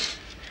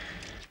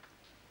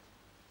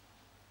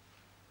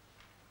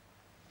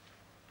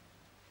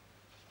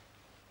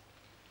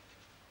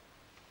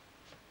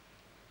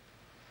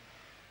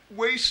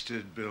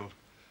 wasted, Bill.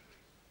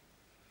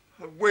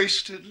 A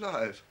wasted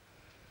life.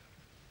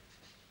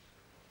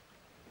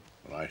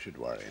 Well, I should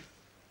worry.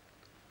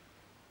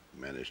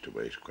 Managed to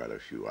waste quite a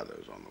few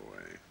others on the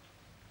way.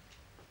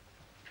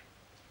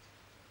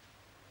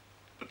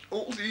 But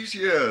all these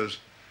years,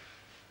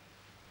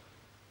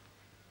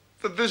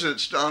 the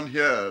visits down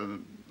here,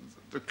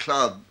 the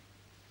club,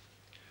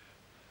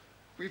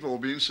 we've all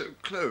been so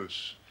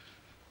close.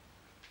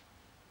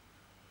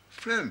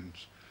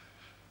 Friends.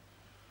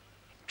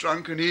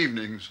 Drunken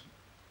evenings.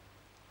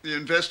 The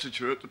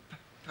investiture at the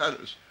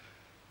palace.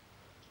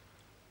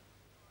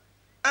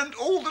 And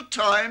all the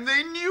time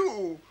they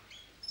knew.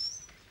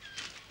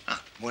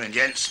 Morning,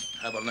 gents.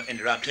 Hope I'm not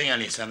interrupting.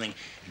 Only something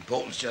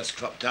important's just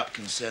cropped up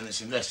concerning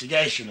this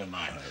investigation of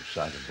mine.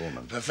 Sergeant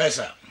Bulman.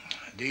 Professor,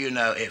 do you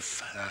know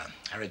if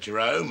Harry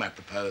Jerome,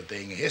 apropos of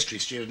being a history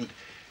student,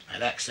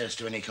 had access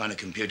to any kind of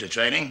computer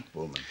training?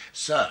 Bulman.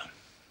 Sir.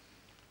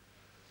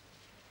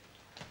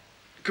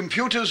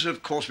 Computers,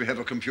 of course we have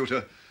a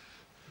computer.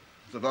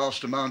 The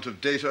vast amount of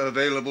data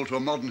available to a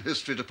modern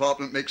history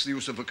department makes the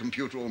use of a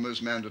computer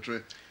almost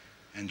mandatory.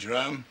 And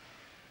Jerome?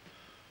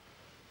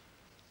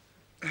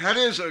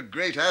 Harry's a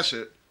great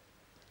asset.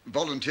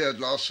 Volunteered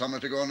last summer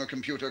to go on a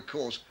computer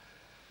course.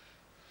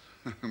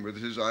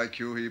 With his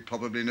IQ, he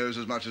probably knows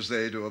as much as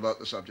they do about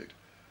the subject.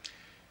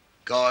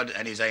 God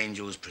and his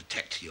angels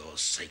protect your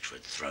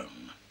sacred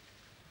throne.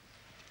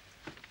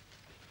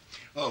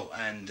 Oh,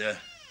 and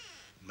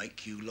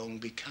make you long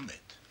become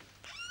it.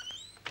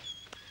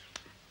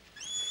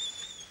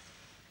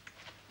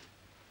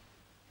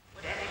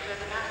 Would any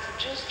further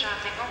passengers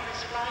travelling on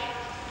this flight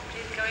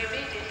please go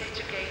immediately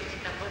to gate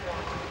number 1.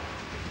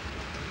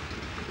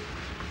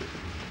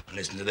 And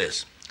listen to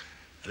this.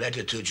 A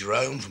letter to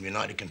Jerome from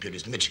United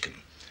Computers, Michigan.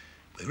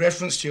 With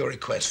reference to your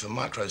request for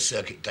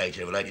microcircuit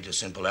data related to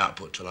simple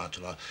output,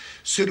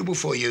 suitable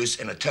for use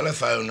in a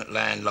telephone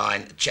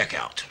landline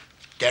checkout.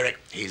 Derek,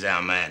 he's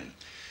our man.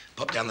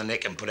 Pop down the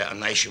neck and put out a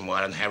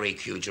nationwide on Harry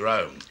Q.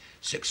 Jerome.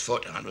 6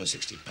 foot,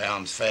 160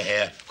 pounds, fair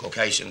hair,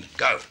 Caucasian.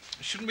 Go.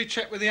 Shouldn't we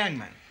check with the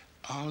hangman?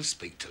 I'll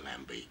speak to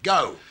Lambie.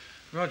 Go.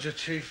 Roger,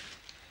 Chief.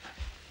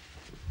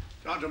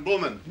 Sergeant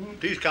Bulman,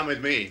 please come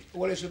with me.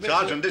 Well, it's a bit...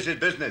 Sergeant, this is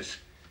business.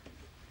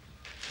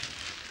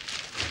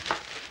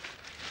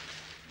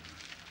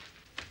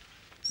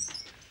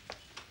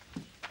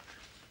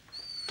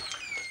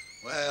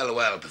 Well,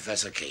 well,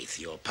 Professor Keith,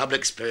 your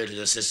public-spirited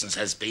assistance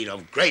has been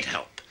of great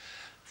help.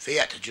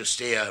 Fiat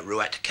justia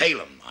ruat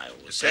caelum, I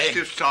always say.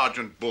 Detective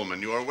Sergeant Bulman,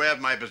 you are aware of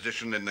my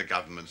position in the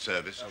government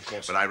service. Of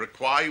course. But I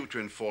require you to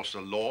enforce the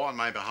law on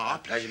my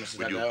behalf. Pleasure, Mr.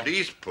 Would you Dundell.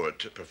 please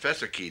put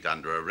Professor Keith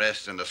under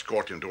arrest and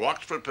escort him to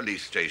Oxford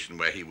Police Station,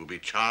 where he will be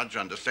charged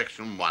under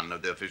Section 1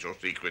 of the Official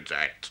Secrets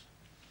Act.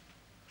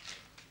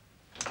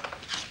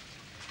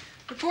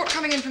 Report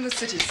coming in from the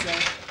city, sir.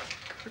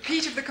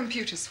 Repeat of the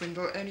computer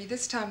swindle, only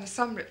this time the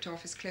sum ripped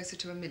off is closer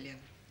to $1 million.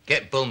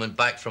 Get Bulman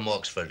back from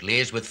Oxford.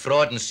 Liaise with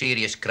fraud and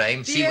serious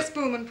crime. D.S.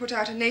 Bulman put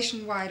out a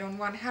nationwide on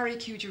one Harry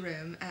Q.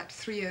 Jerome at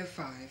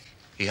 3:05.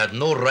 He had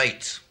no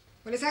rights.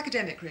 Well, it's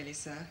academic, really,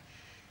 sir.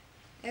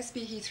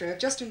 SB Heathrow have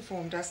just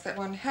informed us that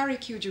one Harry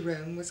Q.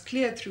 Jerome was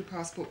cleared through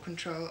passport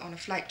control on a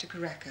flight to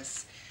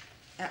Caracas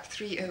at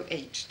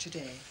 3:08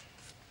 today.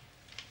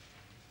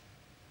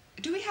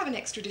 Do we have an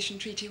extradition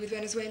treaty with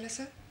Venezuela,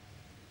 sir?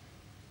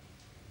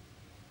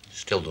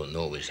 Still don't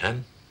know his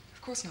hand.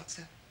 Of course not,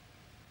 sir.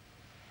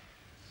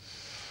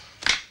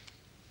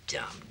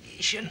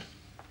 Damnation.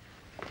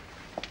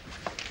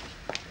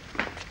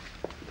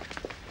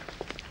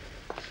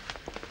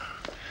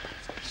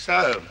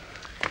 So,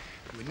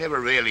 we're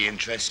never really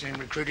interested in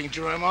recruiting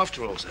Jerome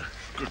after all, sir.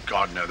 Good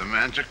God, no, the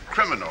man's a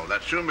criminal.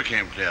 That soon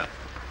became clear.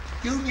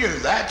 You knew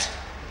that?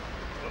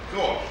 Of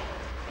course.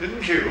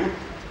 Didn't you?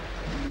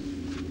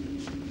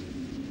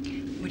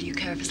 Would you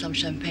care for some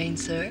champagne,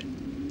 sir?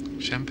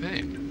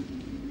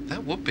 Champagne?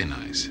 That would be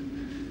nice.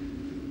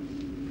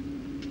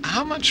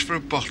 How much for a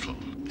bottle?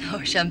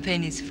 Oh,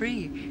 champagne is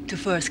free to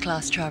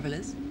first-class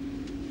travelers.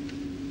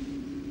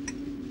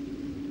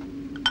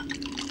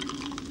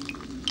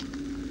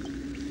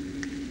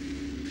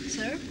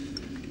 Sir?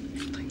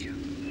 Thank you.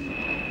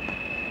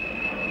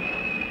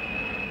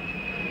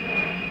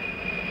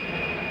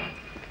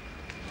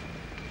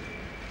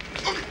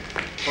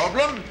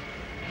 Problem?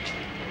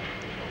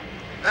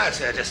 That's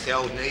just the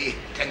old knee.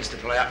 Tends to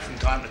play up from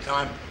time to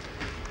time.